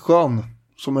Vichan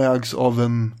som ägs av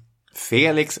en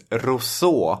Félix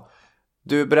Rousseau.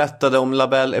 Du berättade om La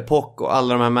Belle Époque och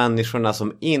alla de här människorna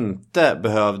som inte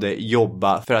behövde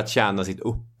jobba för att tjäna sitt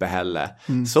uppehälle.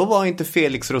 Så var inte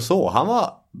Félix Rousseau. Han var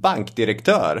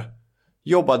bankdirektör.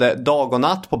 Jobbade dag och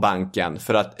natt på banken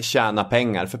för att tjäna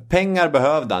pengar. För pengar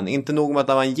behövde han. Inte nog med att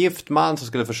han var en gift man som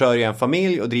skulle försörja en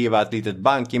familj och driva ett litet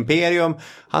bankimperium.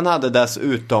 Han hade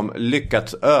dessutom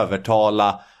lyckats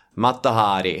övertala Mata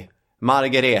Hari,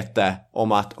 Margarete,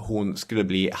 om att hon skulle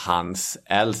bli hans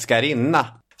älskarinna.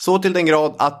 Så till den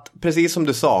grad att, precis som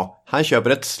du sa, han köper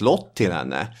ett slott till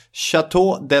henne.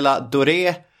 Château de la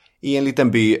Dorée i en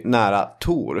liten by nära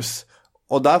Tours.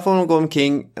 Och där får hon gå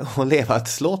omkring och leva ett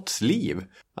slottsliv.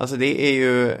 Alltså det är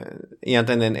ju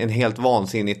egentligen en helt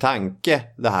vansinnig tanke,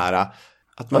 det här.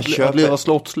 Att man köper, leva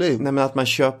slottsliv? Nej, men att man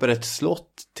köper ett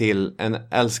slott till en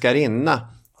älskarinna.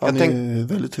 Han är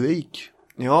väldigt rik.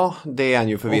 Ja, det är han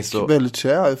ju förvisso. Och väldigt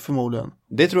kär förmodligen.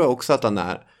 Det tror jag också att han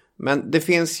är. Men det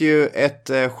finns ju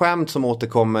ett skämt som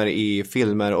återkommer i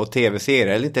filmer och tv-serier.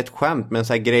 Eller inte ett skämt, men en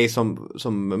sån här grej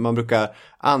som man brukar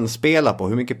anspela på.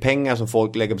 Hur mycket pengar som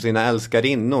folk lägger på sina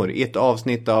älskarinnor. I ett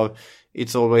avsnitt av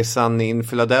It's Always Sunny in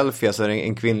Philadelphia så är det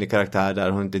en kvinnlig karaktär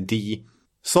där, hon heter Dee,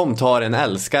 som tar en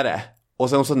älskare. Och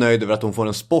sen är hon så nöjd över att hon får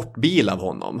en sportbil av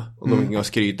honom. Och de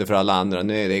skryter för alla andra.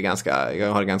 Nu är det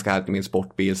jag har ganska härligt min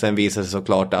sportbil. Sen visar det sig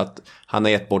såklart att han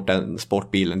har gett bort den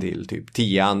sportbilen till typ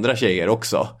 10 andra tjejer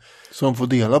också. Så de får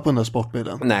dela på den där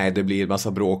sportbilen? Nej, det blir en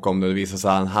massa bråk om det. Det visar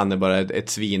sig att han är bara ett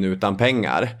svin utan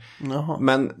pengar. Jaha.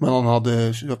 Men han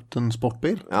hade köpt en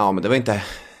sportbil? Ja, men det var inte...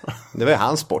 Det var ju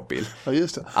hans sportbil. Ja,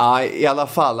 just det. Ja, i alla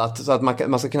fall. Så att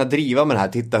man ska kunna driva med det här.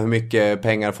 Titta hur mycket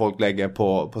pengar folk lägger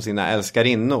på sina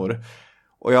älskarinnor.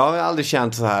 Och jag har aldrig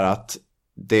känt så här att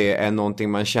det är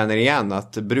någonting man känner igen.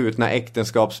 Att brutna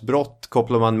äktenskapsbrott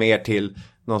kopplar man mer till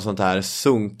någon sånt här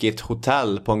sunkigt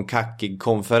hotell på en kackig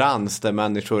konferens där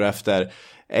människor efter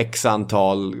x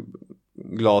antal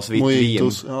glas vitt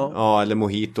vin. Ja, eller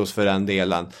mojitos för den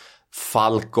delen.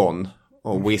 Falcon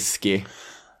och whisky.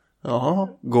 Jaha.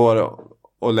 Går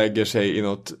och lägger sig i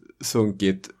något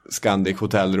sunkigt Scandic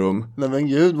hotellrum. Nej men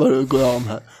gud vad du går an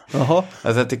här. Jaha.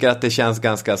 Alltså jag tycker att det känns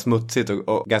ganska smutsigt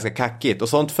och ganska kackigt. Och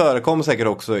sånt förekommer säkert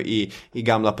också i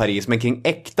gamla Paris. Men kring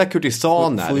äkta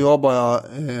kurtisaner. Får jag bara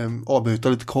avbryta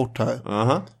lite kort här.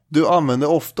 Uh-huh. Du använder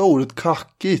ofta ordet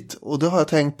kackigt. Och det har jag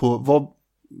tänkt på. Vad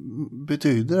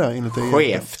betyder det enligt dig?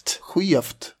 Skevt.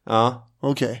 Skevt? Ja.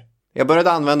 Okej. Jag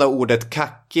började använda ordet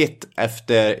kackigt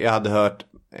efter jag hade hört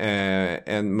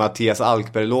en Mattias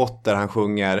Alkberg-låt där han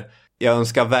sjunger: jag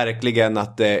önskar verkligen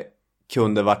att det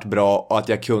kunde varit bra och att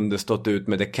jag kunde stått ut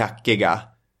med det kackiga.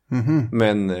 Mm-hmm.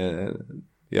 Men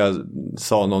jag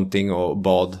sa någonting och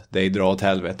bad dig dra åt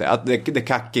helvete. Att det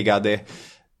kackiga,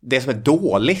 det som är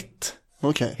dåligt.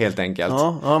 Okej. Helt enkelt.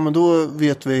 Ja, men då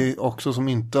vet vi också som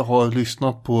inte har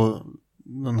lyssnat på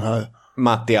den här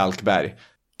Matti Alkberg.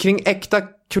 Kring äkta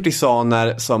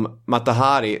kurtisaner som Mata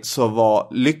Hari så var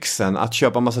lyxen att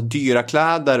köpa massa dyra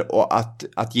kläder och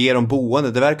att ge dem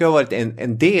boende. Det verkar ha varit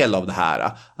en del av det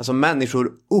här. Alltså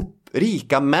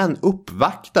rika män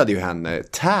uppvaktade ju henne,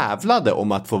 tävlade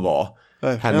om att få vara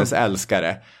hennes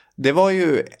älskare. Det var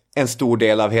ju en stor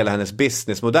del av hela hennes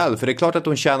businessmodell. För det är klart att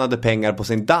hon tjänade pengar på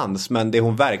sin dans, men det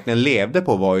hon verkligen levde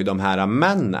på var ju de här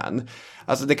männen.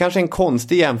 Alltså det kanske är en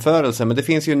konstig jämförelse, men det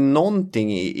finns ju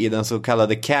någonting i den så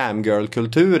kallade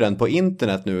camgirl-kulturen på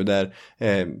internet nu, där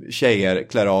tjejer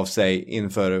klär av sig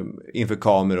inför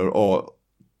kameror och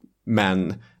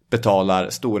män betalar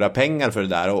stora pengar för det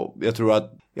där. Och jag tror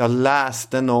att jag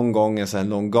läste någon gång en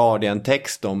någon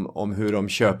Guardian-text om hur de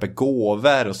köper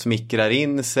gåvor och smickrar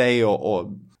in sig och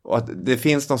att det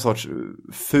finns någon sorts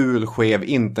ful, skev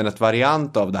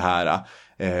internetvariant av det här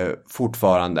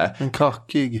fortfarande. En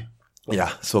kackig. Ja,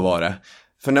 så var det.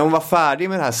 För när hon var färdig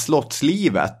med det här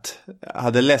slottslivet,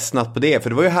 hade ledsnat på det, för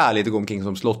det var ju härligt att gå omkring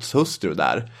som slottshustru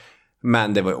där.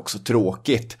 Men det var ju också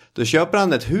tråkigt. Då köper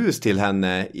han ett hus till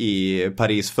henne i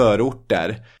Paris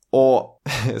förorter. Och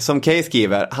som Kay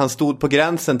skriver, han stod på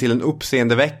gränsen till en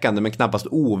uppseendeväckande men knappast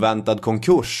oväntad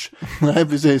konkurs. Nej,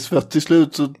 precis. För att till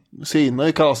slut så sinar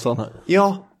i kassan här.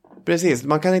 Ja, precis.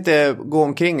 Man kan inte gå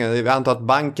omkring. Jag antar att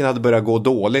banken hade börjat gå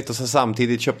dåligt och så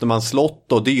samtidigt köpte man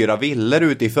slott och dyra villor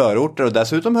ute i förorter. Och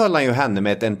dessutom höll han ju henne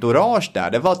med ett entourage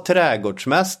där. Det var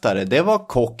trädgårdsmästare, det var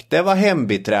kock, det var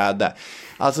hembiträde.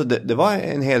 Alltså det var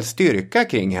en hel styrka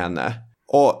kring henne.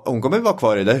 Och hon kommer vara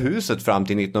kvar i det huset fram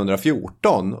till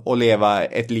 1914 och leva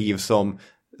ett liv som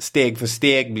steg för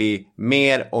steg blir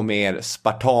mer och mer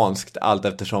spartanskt allt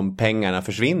eftersom pengarna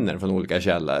försvinner från olika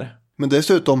källor. Men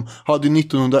dessutom hade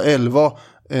 1911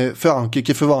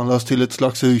 Frankrike förvandlats till ett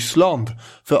slags Ryssland.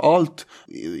 För allt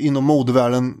inom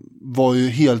modevärlden var ju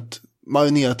helt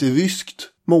marinerat i ryskt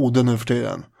mode nu för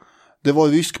tiden. Det var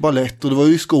rysk ballett och det var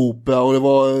rysk opera och det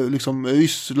var liksom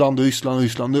Ryssland.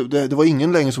 Det var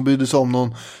ingen längre som brydde sig om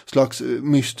någon slags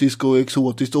mystisk och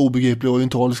exotiskt obegriplig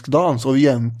orientalisk dans. Och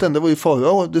egentligen, det var ju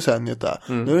förra decenniet där.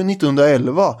 Nu är det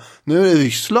 1911. Nu är det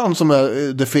Ryssland som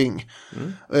är the thing.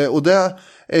 Och det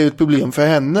är ju ett problem för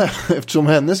henne. Eftersom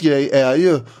hennes grej är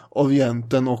ju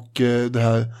Orienten och det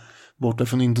här borta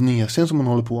från Indonesien som hon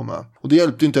håller på med. Och det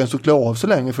hjälpte inte ens att klä av sig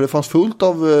längre, för det fanns fullt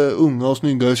av unga och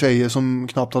snyggare tjejer som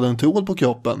knappt hade en tråd på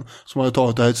kroppen, som hade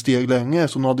tagit det här ett steg länge,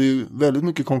 så hon hade ju väldigt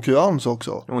mycket konkurrens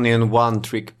också. Hon är en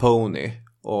one-trick pony,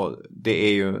 och det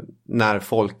är ju när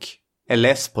folk är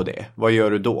less på det. Vad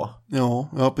gör du då?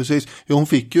 Ja, precis. Ja, hon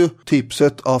fick ju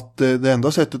tipset att det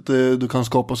enda sättet du kan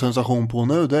skapa sensation på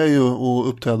nu, det är ju att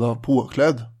uppträda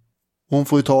påklädd. Hon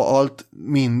får ju ta allt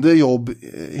mindre jobb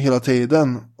hela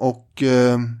tiden och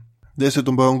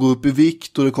dessutom börjar hon gå upp i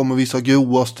vikt och det kommer vissa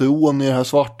gråa strån i det här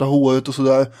svarta håret och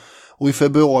sådär. Och i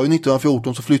februari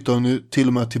 1914 så flyttar hon ju till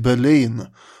och med till Berlin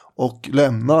och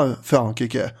lämnar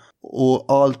Frankrike. Och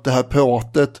allt det här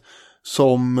pratet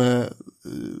som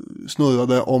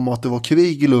snurrade om att det var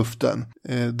krig i luften,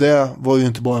 det var ju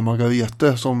inte bara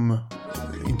Margarete som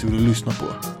inte ville lyssna på.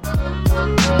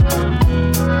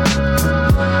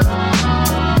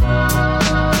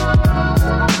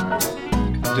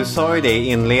 Du sa ju det i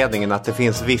inledningen att det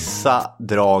finns vissa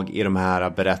drag i de här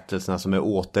berättelserna som är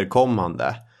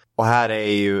återkommande. Och här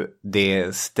är ju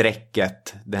det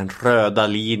strecket, den röda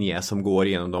linje som går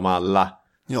genom dem alla.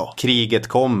 Ja. Kriget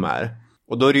kommer.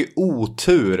 Och då är det ju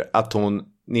otur att hon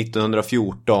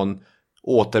 1914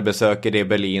 återbesöker det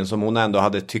Berlin som hon ändå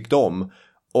hade tyckt om.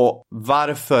 Och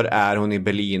varför är hon i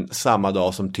Berlin samma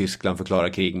dag som Tyskland förklarar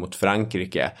krig mot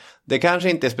Frankrike? Det kanske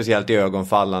inte är speciellt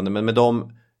iögonfallande, men med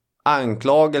de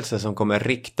anklagelser som kommer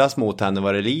riktas mot henne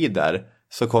vad det lider,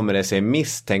 så kommer det se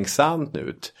misstänksamt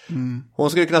ut. Hon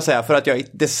skulle kunna säga, för att jag i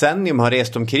ett decennium har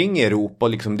rest omkring i Europa och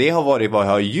liksom det har varit vad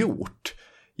jag har gjort.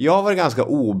 Jag har varit ganska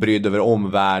obrydd över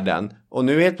omvärlden. Och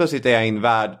nu helt plötsligt är jag i en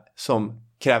värld som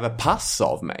kräver pass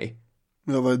av mig.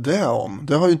 Ja, vad är det om?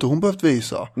 Det har ju inte hon behövt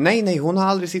visa. Nej, hon har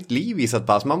aldrig i sitt liv visat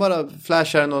pass. Man bara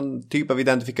flashar någon typ av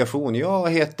identifikation.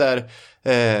 Jag heter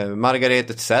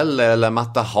Margareta Zeller eller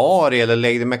Mata Hari eller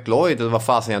Lady McLeod eller vad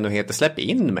fasen jag nu heter. Släpp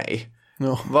in mig.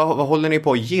 Ja. Vad håller ni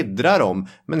på att jiddrar om?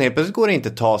 Men helt plötsligt går det inte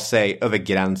att ta sig över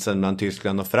gränsen mellan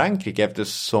Tyskland och Frankrike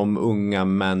eftersom unga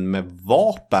män med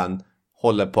vapen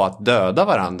håller på att döda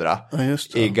varandra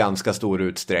i ganska stor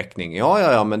utsträckning.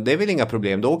 Ja, men det är väl inga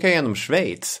problem. Då åker jag genom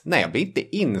Schweiz. Nej, jag blir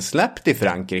inte insläppt i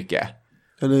Frankrike.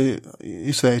 Eller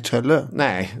i Schweiz heller.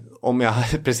 Nej,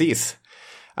 precis.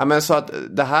 Ja, men så att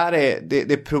det här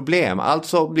är problem.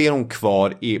 Alltså blir hon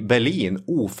kvar i Berlin,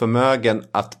 oförmögen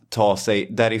att ta sig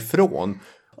därifrån.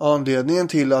 Anledningen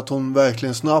till att hon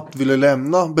verkligen snabbt ville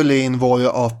lämna Berlin var ju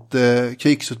att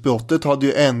krigsutbrottet hade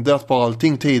ju ändrat på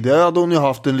allting. Tidigare hade hon ju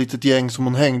haft en litet gäng som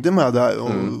hon hängde med där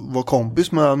och var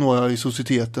kompis med några i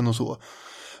societeten och så.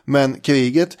 Men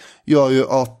kriget gör ju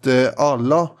att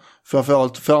alla,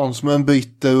 framförallt fransmän,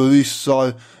 britter och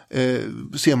ryssar,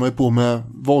 ser man ju på med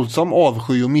våldsam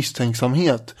avsky och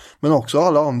misstänksamhet. Men också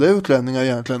alla andra utlänningar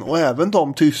egentligen. Och även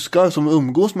de tyskar som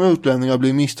umgås med utlänningar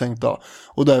blir misstänkta.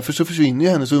 Och därför så försvinner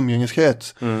ju hennes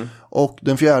umgängeskrets. Och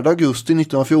den 4 augusti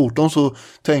 1914 så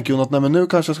tänker hon att nej, men nu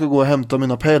kanske jag ska gå och hämta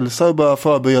mina pälsar och börja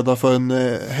förbereda för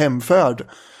en hemfärd.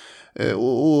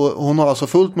 Och hon har alltså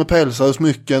fullt med pälsar och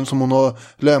smycken som hon har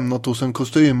lämnat hos en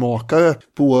kostymmakare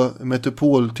på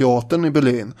Metropolteatern i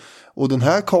Berlin. Och den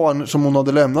här karln som hon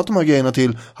hade lämnat de här grejerna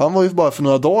till, han var ju bara för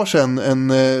några dagar sedan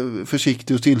en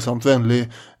försiktig och stillsamt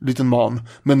vänlig liten man.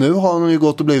 Men nu har han ju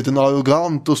gått och blivit en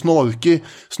arrogant och snorkig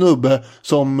snubbe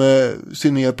som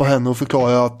ser ner på henne och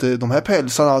förklarar att de här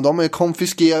pälsarna, de är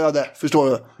konfiskerade, förstår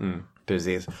du?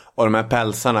 Precis. Och de här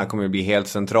pälsarna kommer att bli helt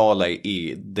centrala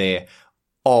i det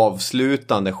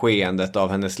avslutande skeendet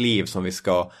av hennes liv som vi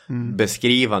ska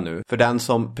beskriva nu. För den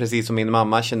som, precis som min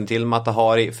mamma, känner till Mata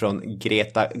Hari från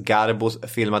Greta Garbos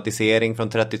filmatisering från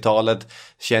 30-talet,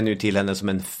 känner ju till henne som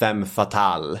en femme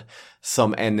fatale,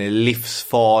 som en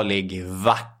livsfarlig,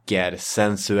 vacker,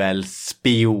 sensuell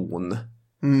spion.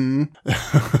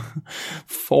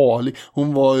 Farlig.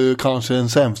 Hon var ju kanske den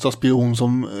sämsta spion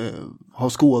som har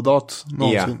skådat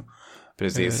någonsin. Ja,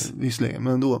 precis. Visserligen,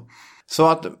 men då. Så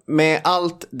att med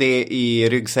allt det i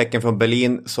ryggsäcken från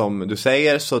Berlin som du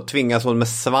säger, så tvingas hon med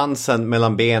svansen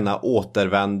mellan benen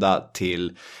återvända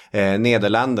till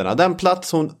Nederländerna. Den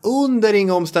plats hon under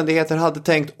inga omständigheter hade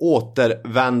tänkt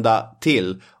återvända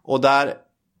till. Och där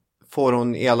får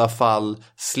hon i alla fall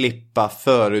slippa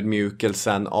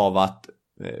förödmjukelsen av att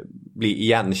bli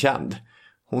igenkänd.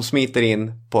 Hon smiter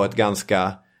in på ett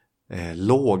ganska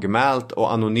lågmält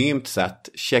och anonymt sätt,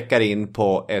 checkar in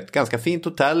på ett ganska fint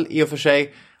hotell i och för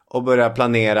sig och börjar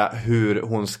planera hur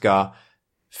hon ska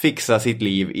fixa sitt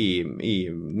liv i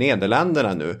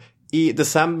Nederländerna nu. I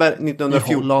december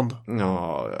 1914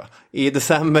 I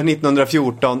december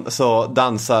 1914 så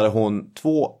dansar hon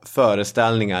 2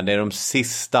 föreställningar. Det är de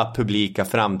sista publika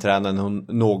framträdanden hon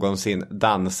någonsin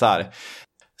dansar.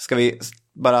 Ska vi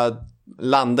bara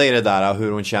landa i det där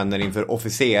hur hon känner inför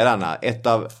officerarna. Ett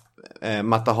av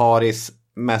Mata Haris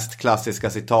mest klassiska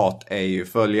citat är ju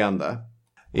följande: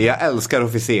 Jag älskar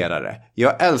officerare. Jag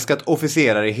har älskat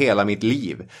officerare i hela mitt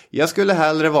liv. Jag skulle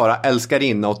hellre vara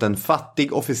älskarinna åt en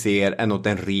fattig officer än åt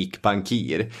en rik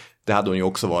bankir. Det hade hon ju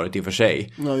också varit i och för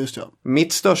sig. Ja, just det.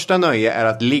 Mitt största nöje är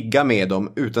att ligga med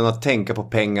dem utan att tänka på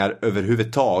pengar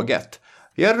överhuvudtaget.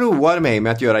 Jag roar mig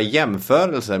med att göra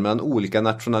jämförelser mellan olika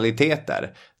nationaliteter.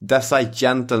 Dessa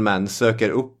gentlemen söker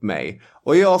upp mig.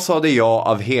 Och jag sa det ja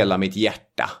av hela mitt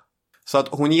hjärta. Så att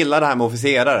hon gillar det här med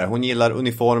officerare. Hon gillar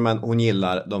uniformen. Hon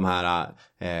gillar de här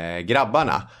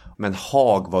grabbarna. Men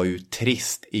Haag var ju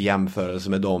trist i jämförelse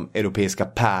med de europeiska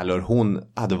pärlor hon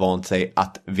hade vant sig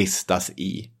att vistas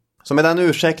i. Så med den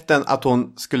ursäkten att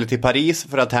hon skulle till Paris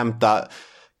för att hämta,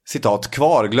 citat,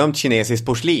 kvarglömt kinesiskt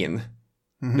porslin.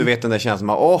 Du vet den där känslan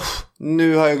av,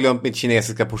 nu har jag glömt mitt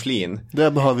kinesiska porslin.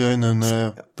 Det behöver jag ju nu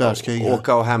när världskriget.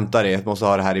 Åka och hämta det, måste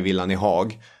ha det här i villan i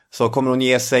Haag. Så kommer hon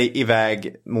ge sig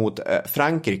iväg mot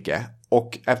Frankrike.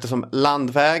 Och eftersom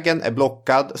landvägen är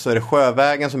blockad så är det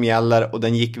sjövägen som gäller. Och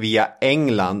den gick via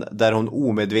England där hon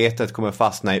omedvetet kommer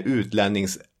fastna i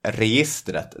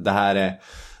utlänningsregistret. Det här är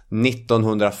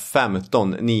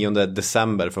 1915, 9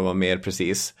 december för att vara mer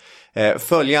precis.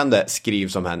 Följande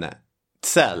skrivs om henne: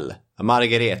 Zell,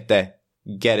 Margarete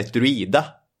Gertruida.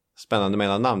 Spännande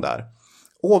mellannamn där.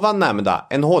 Ovan nämnda,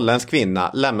 en holländsk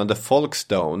kvinna lämnade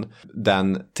Folkestone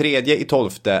den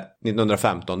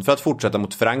 3/12/1915 för att fortsätta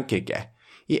mot Frankrike.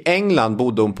 I England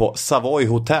bodde hon på Savoy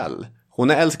Hotel. Hon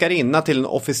är älskarinna till en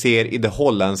officer i det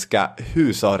holländska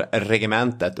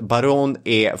husarregementet, baron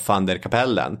E. van der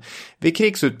Kapellen. Vid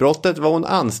krigsutbrottet var hon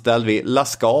anställd vid La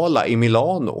Scala i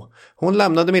Milano. Hon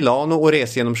lämnade Milano och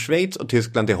reste genom Schweiz och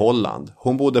Tyskland till Holland.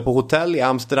 Hon bodde på hotell i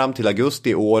Amsterdam till augusti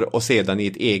i år och sedan i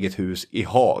ett eget hus i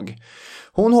Haag.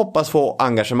 Hon hoppas få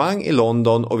engagemang i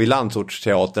London och vid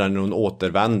landsortsteatern när hon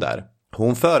återvänder.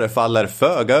 Hon förefaller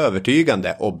föga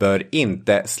övertygande och bör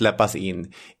inte släppas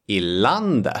in i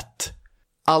landet.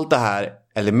 Allt det här,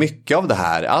 eller mycket av det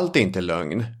här, allt är inte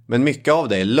lögn. Men mycket av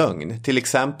det är lögn. Till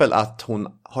exempel att hon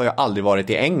har ju aldrig varit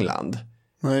i England.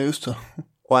 Nej, just det.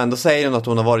 Och ändå säger hon att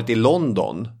hon har varit i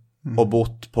London och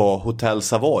bott på Hotel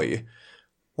Savoy.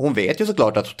 Och hon vet ju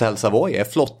såklart att Hotel Savoy är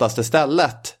flottaste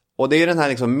stället. Och det är den här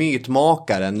liksom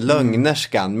mytmakaren,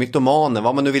 lögnerskan, mytomanen,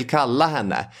 vad man nu vill kalla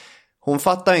henne. Hon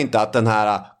fattar inte att den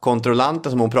här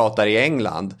kontrollanten som hon pratar i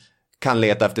England kan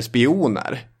leta efter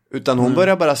spioner. Utan hon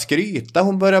börjar bara skryta,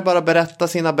 hon börjar bara berätta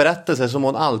sina berättelser som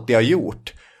hon alltid har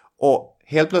gjort. Och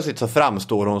helt plötsligt så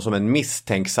framstår hon som en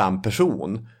misstänksam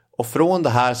person. Och från det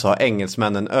här så har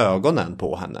engelsmännen ögonen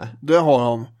på henne. Det har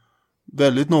de.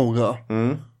 Väldigt noga.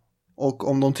 Och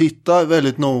om de tittar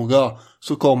väldigt noga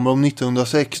så kommer de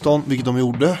 1916, vilket de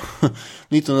gjorde,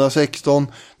 1916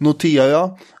 notera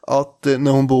att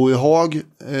när hon bor i Haag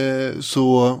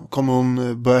så kommer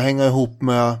hon börja hänga ihop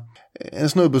med en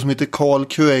snubbe som heter Carl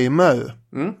Kramer.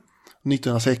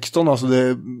 1916, alltså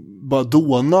det bara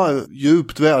dånar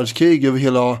djupt världskrig över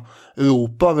hela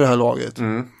Europa vid det här laget.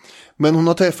 Men hon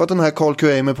har träffat den här Carl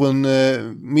Kramer på en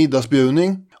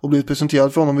middagsbjudning och blivit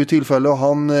presenterad för honom vid tillfälle, och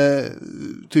han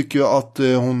tycker att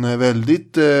hon är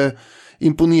väldigt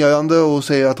imponerande och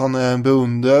säger att han är en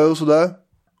beundrare och sådär.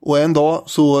 Och en dag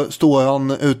så står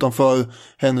han utanför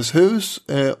hennes hus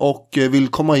och vill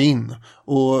komma in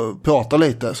och prata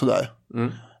lite sådär.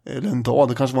 Eller en dag,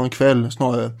 det kanske var en kväll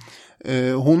snarare.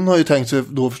 Hon har ju tänkt sig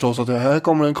då förstås att här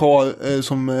kommer en karl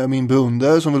som är min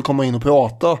beundrare som vill komma in och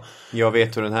prata. Jag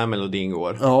vet hur den här melodin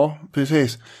går. Ja,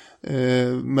 precis.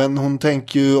 Men hon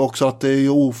tänker ju också att det är ju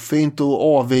ofint att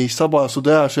avvisa bara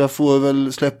sådär, så jag får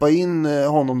väl släppa in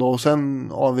honom då och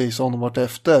sen avvisa honom vart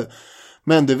efter.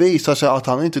 Men det visar sig att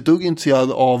han inte är dugg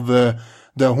intresserad av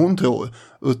det hon tror,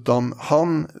 utan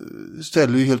han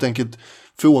ställer ju helt enkelt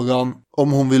frågan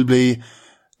om hon vill bli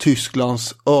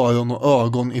Tysklands öron och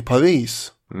ögon i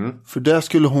Paris. För där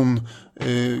skulle hon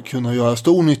kunna göra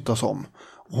stor nytta som.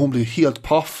 Och hon blir helt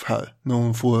paff här när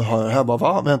hon får höra det här.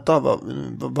 Va? Vänta,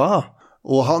 va?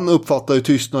 Och han uppfattar ju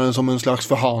tystnaden som en slags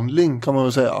förhandling, kan man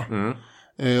väl säga.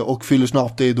 Och fyller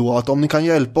snabbt det då att om ni kan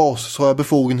hjälpa oss så har jag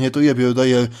befogenhet att erbjuda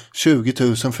er 20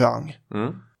 000 franc.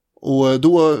 Och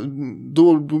då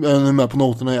är ni med på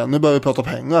noterna igen. Nu börjar vi prata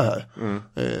pengar här.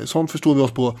 Sånt förstår vi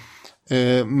oss på.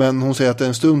 Men hon säger att det är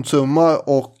en stundsumma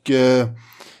och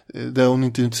det är hon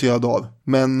inte intresserad av.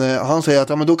 Men han säger att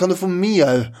ja, men då kan du få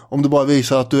mer om du bara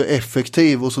visar att du är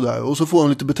effektiv och sådär. Och så får hon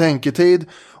lite betänketid,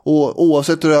 och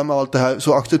oavsett hur det är med allt det här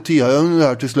så accepterar hon det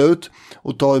här till slut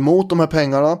och tar emot de här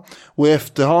pengarna. Och i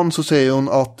efterhand så säger hon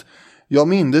att jag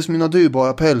mindes mina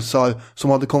dyrbara pälsar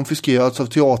som hade konfiskerats av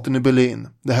teatern i Berlin.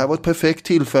 Det här var ett perfekt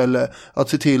tillfälle att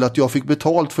se till att jag fick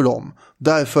betalt för dem.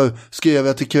 Därför skrev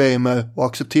jag till Kramer och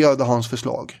accepterade hans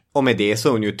förslag. Och med det så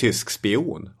är hon ju tysk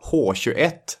spion.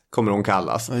 H21 kommer hon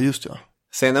kallas. Ja, just det.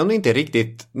 Sen är hon inte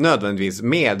riktigt nödvändigtvis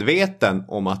medveten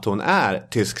om att hon är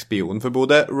tysk spion. För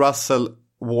både Russell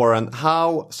Warren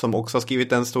Howe, som också har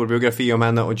skrivit en stor biografi om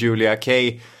henne, och Julia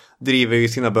Kay driver ju i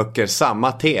sina böcker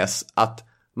samma tes, att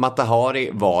Mata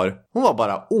Hari hon var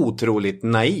bara otroligt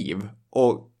naiv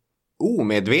och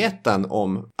omedveten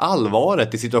om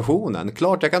allvaret i situationen.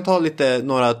 Klart jag kan ta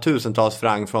några tusentals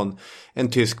franc från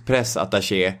en tysk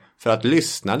pressattaché för att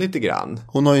lyssna lite grann.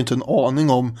 Hon har ju inte en aning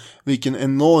om vilken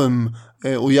enorm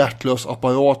och hjärtlös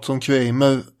apparat som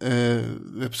Kramer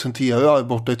representerar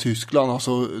borta i Tyskland.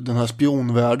 Alltså den här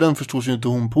spionvärlden förstår sig inte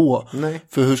hon på. Nej.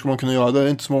 För hur ska man kunna göra det? Det är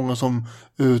inte så många som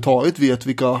överhuvudtaget vet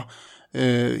vilka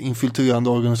infiltrerande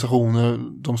organisationer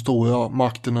de stora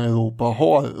makterna i Europa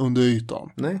har under ytan.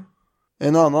 Nej.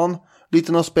 En annan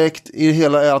liten aspekt i det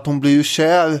hela är att hon blir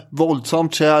ju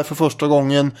våldsamt kär för första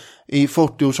gången i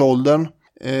 40-årsåldern.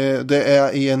 Det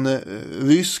är i en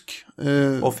rysk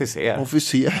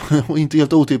officer och inte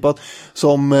helt otippat,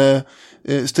 som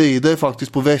strider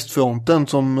faktiskt på västfronten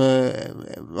som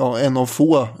en av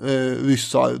få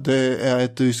ryssar. Det är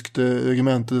ett ryskt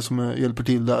regemente som hjälper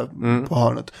till där på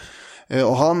hörnet.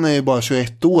 Och han är bara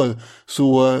 21 år,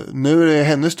 så nu är det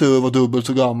hennes tur att vara dubbelt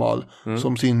så gammal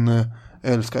som sin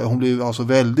älskare. Hon blir alltså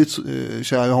väldigt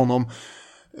kär i honom.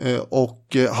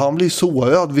 Och han blir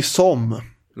sårad vid Somme.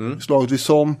 Slaget vid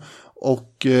Somme.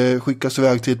 och skickas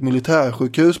iväg till ett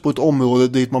militärsjukhus på ett område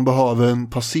dit man behöver en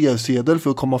passersedel för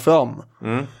att komma fram.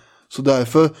 Så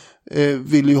därför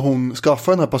vill ju hon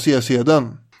skaffa den här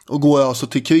passersedeln och går alltså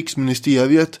till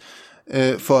krigsministeriet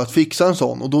för att fixa en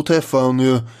sån. Och då träffar hon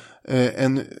ju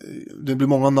det blir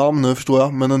många namn nu förstår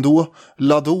jag, men ändå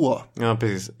Ladeau. Ja,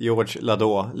 precis. George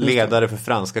Ladeau, ledare för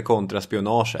franska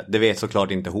kontraspionaget. Det vet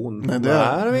såklart inte hon. Nej, det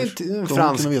är en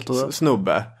fransk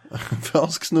snubbe.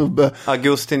 Fransk snubbe.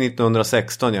 Augusti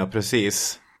 1916, ja,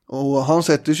 precis. Och han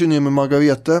sätter sig ner med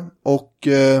Margarete och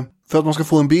för att man ska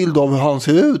få en bild av hur han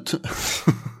ser ut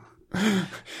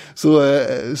så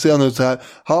ser han ut så här.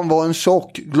 Han var en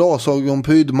tjock,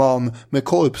 glasögonprydd man med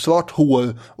korpsvart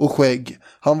hår och skägg.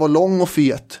 Han var lång och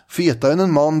fet, fetare än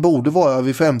en man borde vara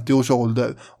vid 50 års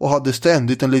ålder och hade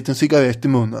ständigt en liten cigarett i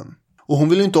munnen. Och hon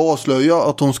ville inte avslöja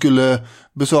att hon skulle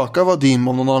besöka Vadim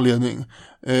av någon anledning,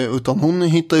 utan hon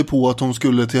hittade på att hon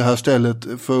skulle till det här stället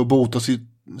för att bota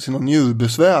sina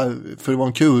njurbesvär, för det var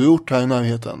en kurort här i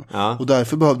närheten. Ja. Och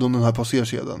därför behövde hon den här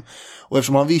passersedeln. Och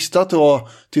eftersom han visste att det var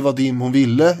till Vadim hon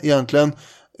ville egentligen,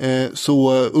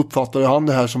 så uppfattade han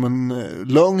det här som en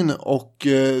lögn, och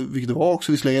vilket det var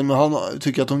också visserligen, men han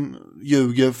tycker att hon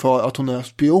ljuger för att hon är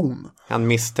spion. Han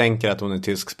misstänker att hon är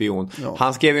tysk spion. Ja.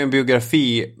 Han skrev en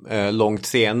biografi långt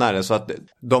senare, så att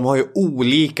de har ju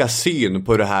olika syn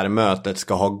på hur det här mötet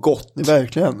ska ha gått.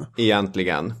 Verkligen.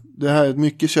 Egentligen. Det här är ett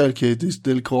mycket källkritiskt,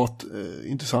 delikat,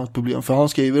 intressant problem. För han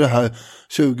skriver det här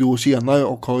 20 år senare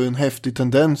och har ju en häftig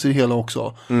tendens i det hela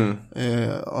också.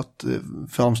 Att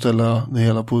framställa det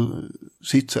hela på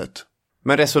sitt sätt.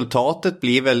 Men resultatet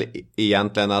blir väl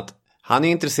egentligen att han är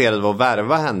intresserad av att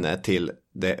värva henne till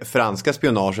det franska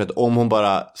spionaget om hon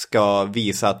bara ska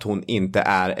visa att hon inte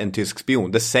är en tysk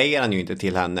spion. Det säger han ju inte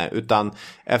till henne, utan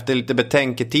efter lite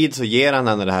betänketid så ger han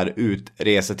henne det här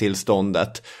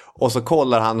utresetillståndet. Och så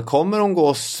kollar han, kommer hon gå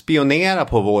och spionera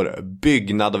på vår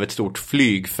byggnad av ett stort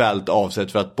flygfält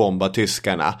avsett för att bomba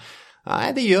tyskarna?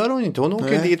 Nej, det gör hon inte. Hon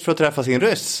åker dit för att träffa sin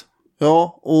ryss.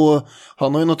 Ja, och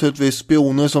han har ju naturligtvis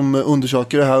spioner som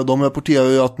undersöker det här, och de rapporterar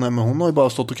ju att nej, men hon har ju bara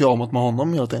stått och kramat med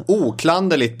honom hela tiden.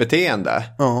 Oklanderligt beteende.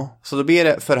 Ja. Så då blir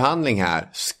det förhandling här.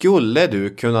 Skulle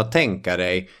du kunna tänka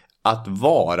dig att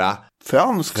vara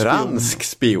fransk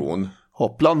spion?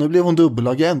 Hoppla, nu blev hon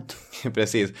dubbelagent.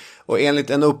 Precis. Och enligt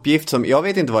en uppgift som, jag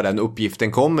vet inte var den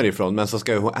uppgiften kommer ifrån, men så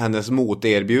ska ju hennes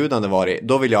moterbjudande vara,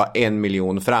 då vill jag ha 1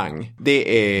 miljon franc.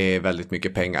 Det är väldigt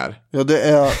mycket pengar. Ja, det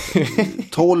är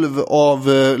 12 av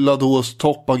Ladeaus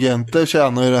toppagenter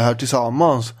tjänar ju det här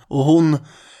tillsammans. Och hon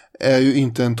är ju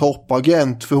inte en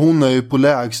toppagent, för hon är ju på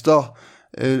lägsta,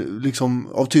 liksom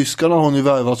av tyskarna har hon ju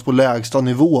värvats på lägsta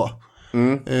nivå.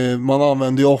 Man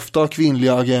använder ju ofta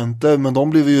kvinnliga agenter, men de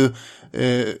blev ju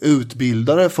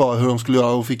utbildade för hur de skulle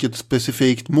göra och fick ett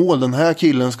specifikt mål. Den här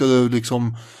killen ska du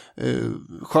liksom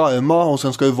skärma, och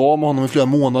sen ska du vara med honom i flera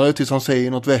månader tills han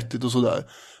säger något vettigt och sådär.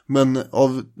 Men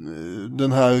av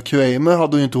den här Kramer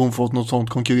hade ju inte hon fått något sånt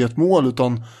konkret mål,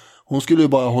 utan hon skulle ju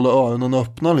bara hålla öronen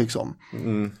öppna liksom.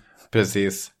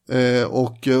 Precis.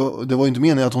 Och det var ju inte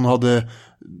meningen att hon hade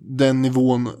den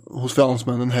nivån hos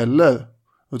fransmännen heller.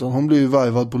 Utan hon blir ju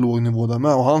värvad på låg nivå där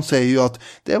med. Och han säger ju att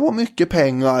det var mycket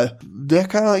pengar.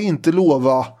 Det kan jag inte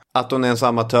lova. Att hon är en så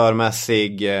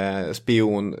amatörmässig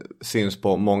spion syns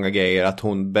på många grejer. Att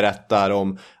hon berättar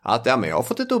om att ja, men jag har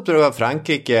fått ett uppdrag av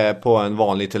Frankrike på en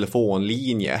vanlig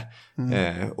telefonlinje.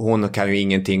 Hon kan ju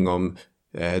ingenting om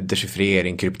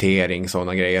dechiffrering, kryptering,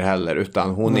 sådana grejer heller. Utan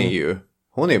hon är ju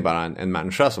bara en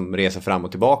människa som reser fram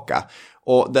och tillbaka.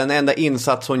 Och den enda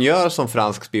insats hon gör som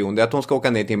fransk spion är att hon ska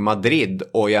åka ner till Madrid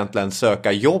och egentligen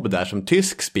söka jobb där som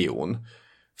tysk spion.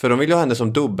 För de vill ju ha henne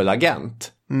som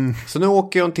dubbelagent. Så nu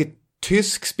åker hon till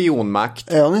tysk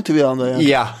spionmakt. Är hon inte vid andra igen?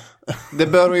 Ja, det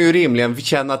bör hon ju rimligen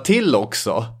känna till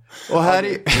också. Och här det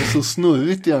är så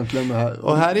snurrigt egentligen det här.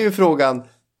 Och här är ju frågan,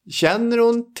 känner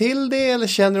hon till det eller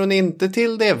känner hon inte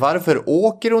till det? Varför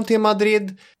åker hon till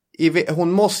Madrid?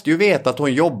 Hon måste ju veta att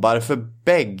hon jobbar för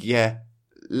bägge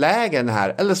lägen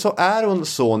här. Eller så är hon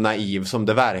så naiv som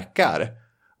det verkar.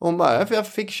 Hon bara, jag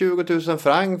fick 20 000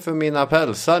 franc för mina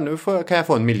pälsar. Nu kan jag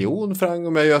få 1 miljon franc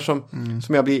om jag gör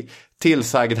som jag blir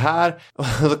tillsagd här. Och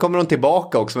så kommer hon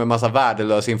tillbaka också med en massa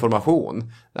värdelös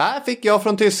information. Det här fick jag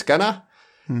från tyskarna.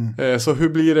 Så hur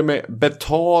blir det med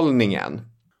betalningen?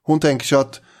 Hon tänker sig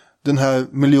att den här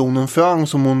miljonen franc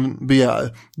som hon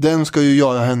begär, den ska ju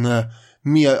göra henne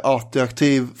mer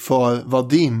attraktiv för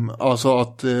Vadim. Alltså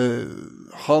att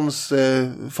hans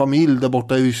familj där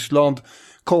borta i Ryssland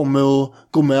kommer att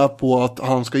gå med på att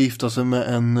han ska gifta sig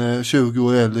med en 20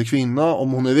 år äldre kvinna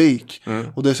om hon är rik.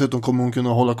 Och dessutom kommer hon kunna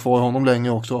hålla kvar honom länge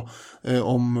också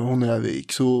om hon är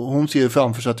rik. Så hon ser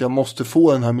framför sig att jag måste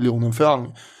få den här miljonen franc.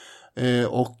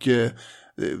 Och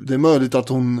det är möjligt att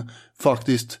hon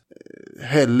faktiskt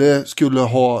hellre skulle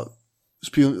ha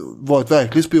varit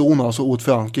verklig spion alltså åt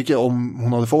Frankrike om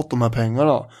hon hade fått de här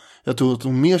pengarna. Jag tror att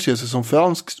hon mer ser sig som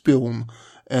fransk spion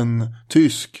än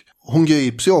tysk. Hon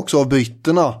grips ju också av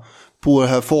britterna på det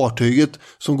här fartyget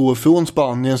som går från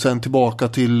Spanien sen tillbaka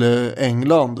till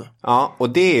England. Ja, och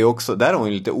det är också, där har hon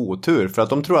ju lite otur för att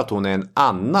de tror att hon är en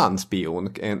annan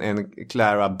spion, en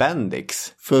Clara Bendix.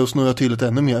 För att snurra till det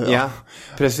ännu mer. Ja,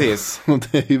 precis.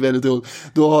 Det är ju väldigt roligt.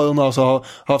 Då har hon alltså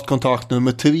haft kontakt nu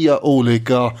med 3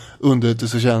 olika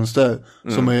underrättelsetjänster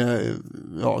som är,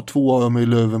 2 av dem i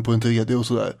Löven på en tredje och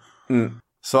sådär.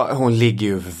 Så hon ligger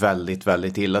ju väldigt,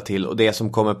 väldigt illa till. Och det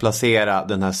som kommer placera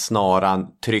den här snaran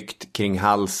tryckt kring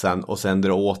halsen och sen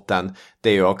dra åt den, det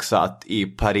är ju också att i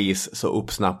Paris så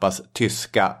uppsnappas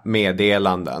tyska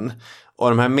meddelanden. Och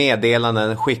de här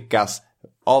meddelanden skickas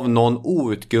av någon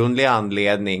outgrundlig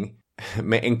anledning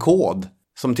med en kod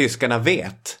som tyskarna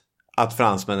vet att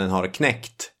fransmännen har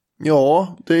knäckt.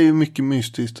 Ja, det är ju mycket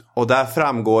mystiskt. Och där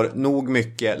framgår nog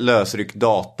mycket lösryckt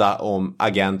data om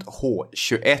agent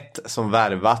H21 som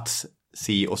värvats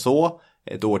si och så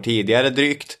ett år tidigare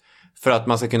drygt för att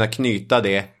man ska kunna knyta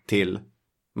det till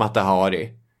Mata Hari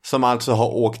som alltså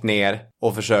har åkt ner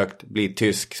och försökt bli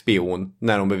tysk spion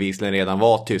när de bevisligen redan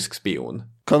var tysk spion.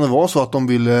 Kan det vara så att de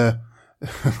ville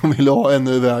ha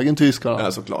henne i vägen, tyskarna?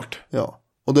 Ja, såklart. Ja.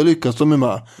 Och det lyckas de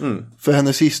med. För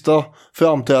hennes sista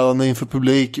framträdande inför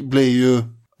publik blir ju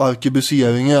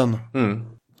arkebuseringen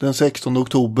den 16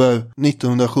 oktober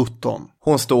 1917.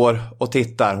 Hon står och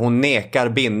tittar. Hon nekar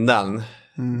bindeln.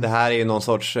 Det här är ju någon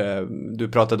sorts, du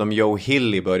pratade om Joe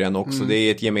Hill i början också. Det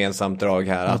är ett gemensamt drag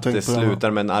här. Att det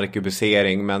slutar med en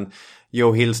arkebusering. Men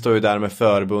Joe Hill står ju där med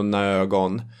förbundna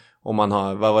ögon. Och man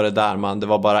har, vad var det där det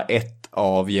var bara ett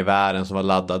av gevären som var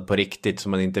laddad på riktigt. Så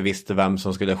man inte visste vem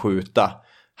som skulle skjuta.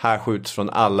 Här skjuts från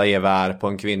alla gevär på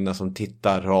en kvinna som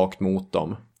tittar rakt mot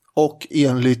dem. Och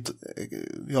enligt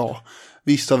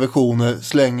vissa versioner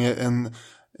slänger en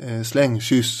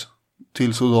slängkyss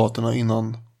till soldaterna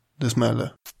innan det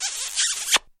smäller.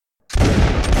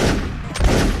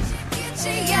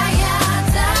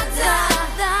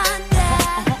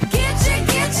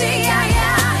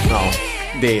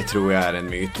 Det tror jag är en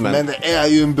myt. Men det är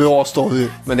ju en bra story.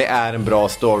 Men det är en bra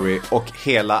story. Och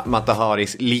hela Mata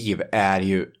Haris liv är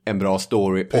ju en bra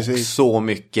story. Precis. Och så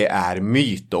mycket är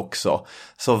myt också.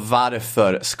 Så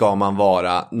varför ska man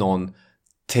vara någon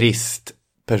trist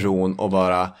person och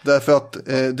bara... Därför att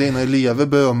dina elever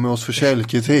berömmer oss för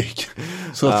källkritik.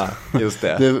 Så att, just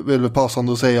det. Det är väl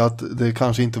passande att säga att det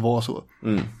kanske inte var så.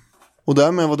 Och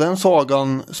därmed var den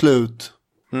sagan slut.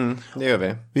 Det gör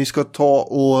vi. Vi ska ta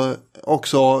och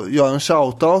också göra en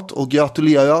shoutout och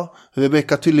gratulera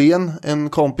Rebecca Thylén, en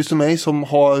kompis till mig som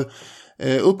har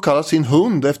uppkallat sin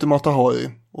hund efter Mata Hari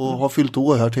och har fyllt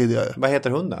år här tidigare. Vad heter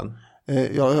hunden?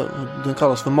 Den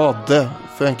kallas för Madde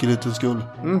för enkelhetens skull.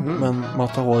 Men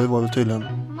Mata Hari var det tydligen.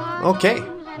 Okej.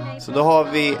 Så då har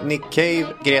vi Nick Cave,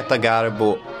 Greta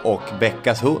Garbo och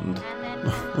Beckas hund.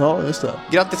 Ja, just det.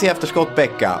 Grattis i efterskott,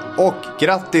 Becka. Och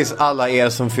grattis alla er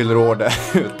som fyller år där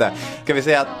ute. Ska vi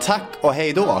säga tack och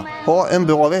hej då. Ha en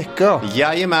bra vecka.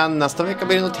 Jajamän, nästa vecka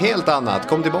blir det något helt annat.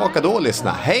 Kom tillbaka då och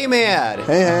lyssna. Hej med er!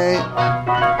 Hej, hej.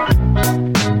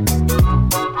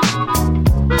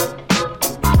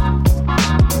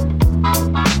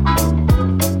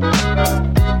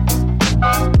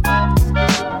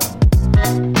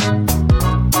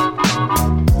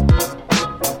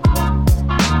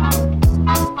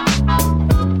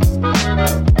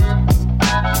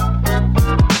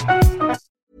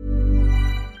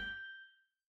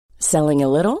 Selling a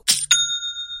little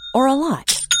or a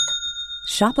lot?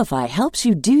 Shopify helps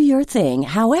you do your thing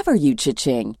however you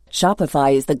cha-ching.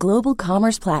 Shopify is the global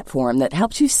commerce platform that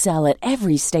helps you sell at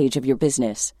every stage of your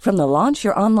business. From the launch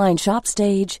your online shop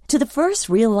stage to the first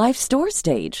real-life store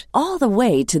stage, all the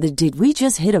way to the did we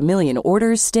just hit a million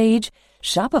orders stage.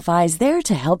 Shopify is there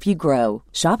to help you grow.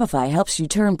 Shopify helps you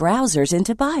turn browsers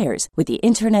into buyers with the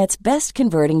internet's best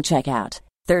converting checkout.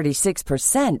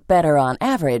 36% better on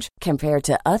average compared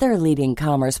to other leading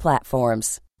commerce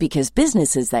platforms. Because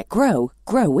businesses that grow,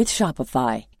 grow with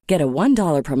Shopify. Get a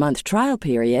 $1 per month trial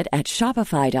period at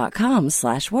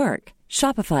shopify.com/work.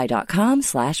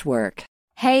 Shopify.com/work.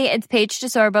 Hey, it's Paige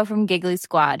DeSorbo from Giggly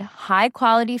Squad. High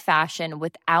quality fashion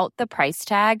without the price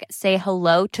tag. Say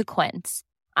hello to Quince.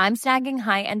 I'm snagging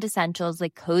high-end essentials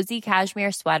like cozy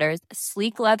cashmere sweaters,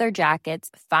 sleek leather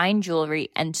jackets, fine jewelry,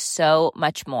 and so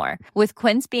much more. With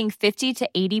Quince being 50 to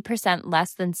 80%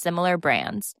 less than similar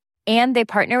brands. And they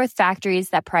partner with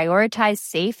factories that prioritize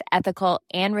safe, ethical,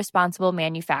 and responsible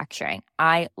manufacturing.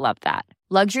 I love that.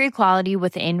 Luxury quality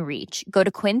within reach. Go to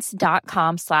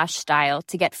quince.com/style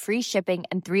to get free shipping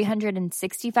and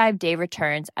 365-day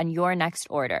returns on your next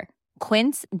order.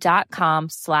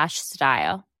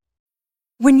 Quince.com/style.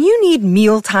 When you need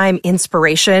mealtime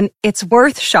inspiration, it's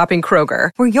worth shopping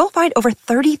Kroger, where you'll find over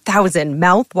 30,000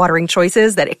 mouth-watering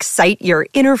choices that excite your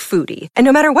inner foodie. And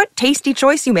no matter what tasty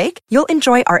choice you make, you'll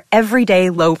enjoy our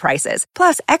everyday low prices,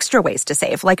 plus extra ways to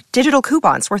save, like digital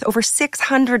coupons worth over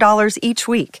 $600 each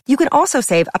week. You can also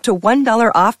save up to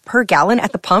 $1 off per gallon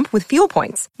at the pump with fuel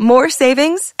points. More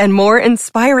savings and more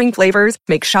inspiring flavors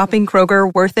make shopping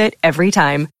Kroger worth it every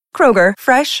time. Kroger,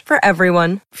 fresh for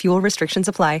everyone. Fuel restrictions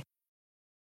apply.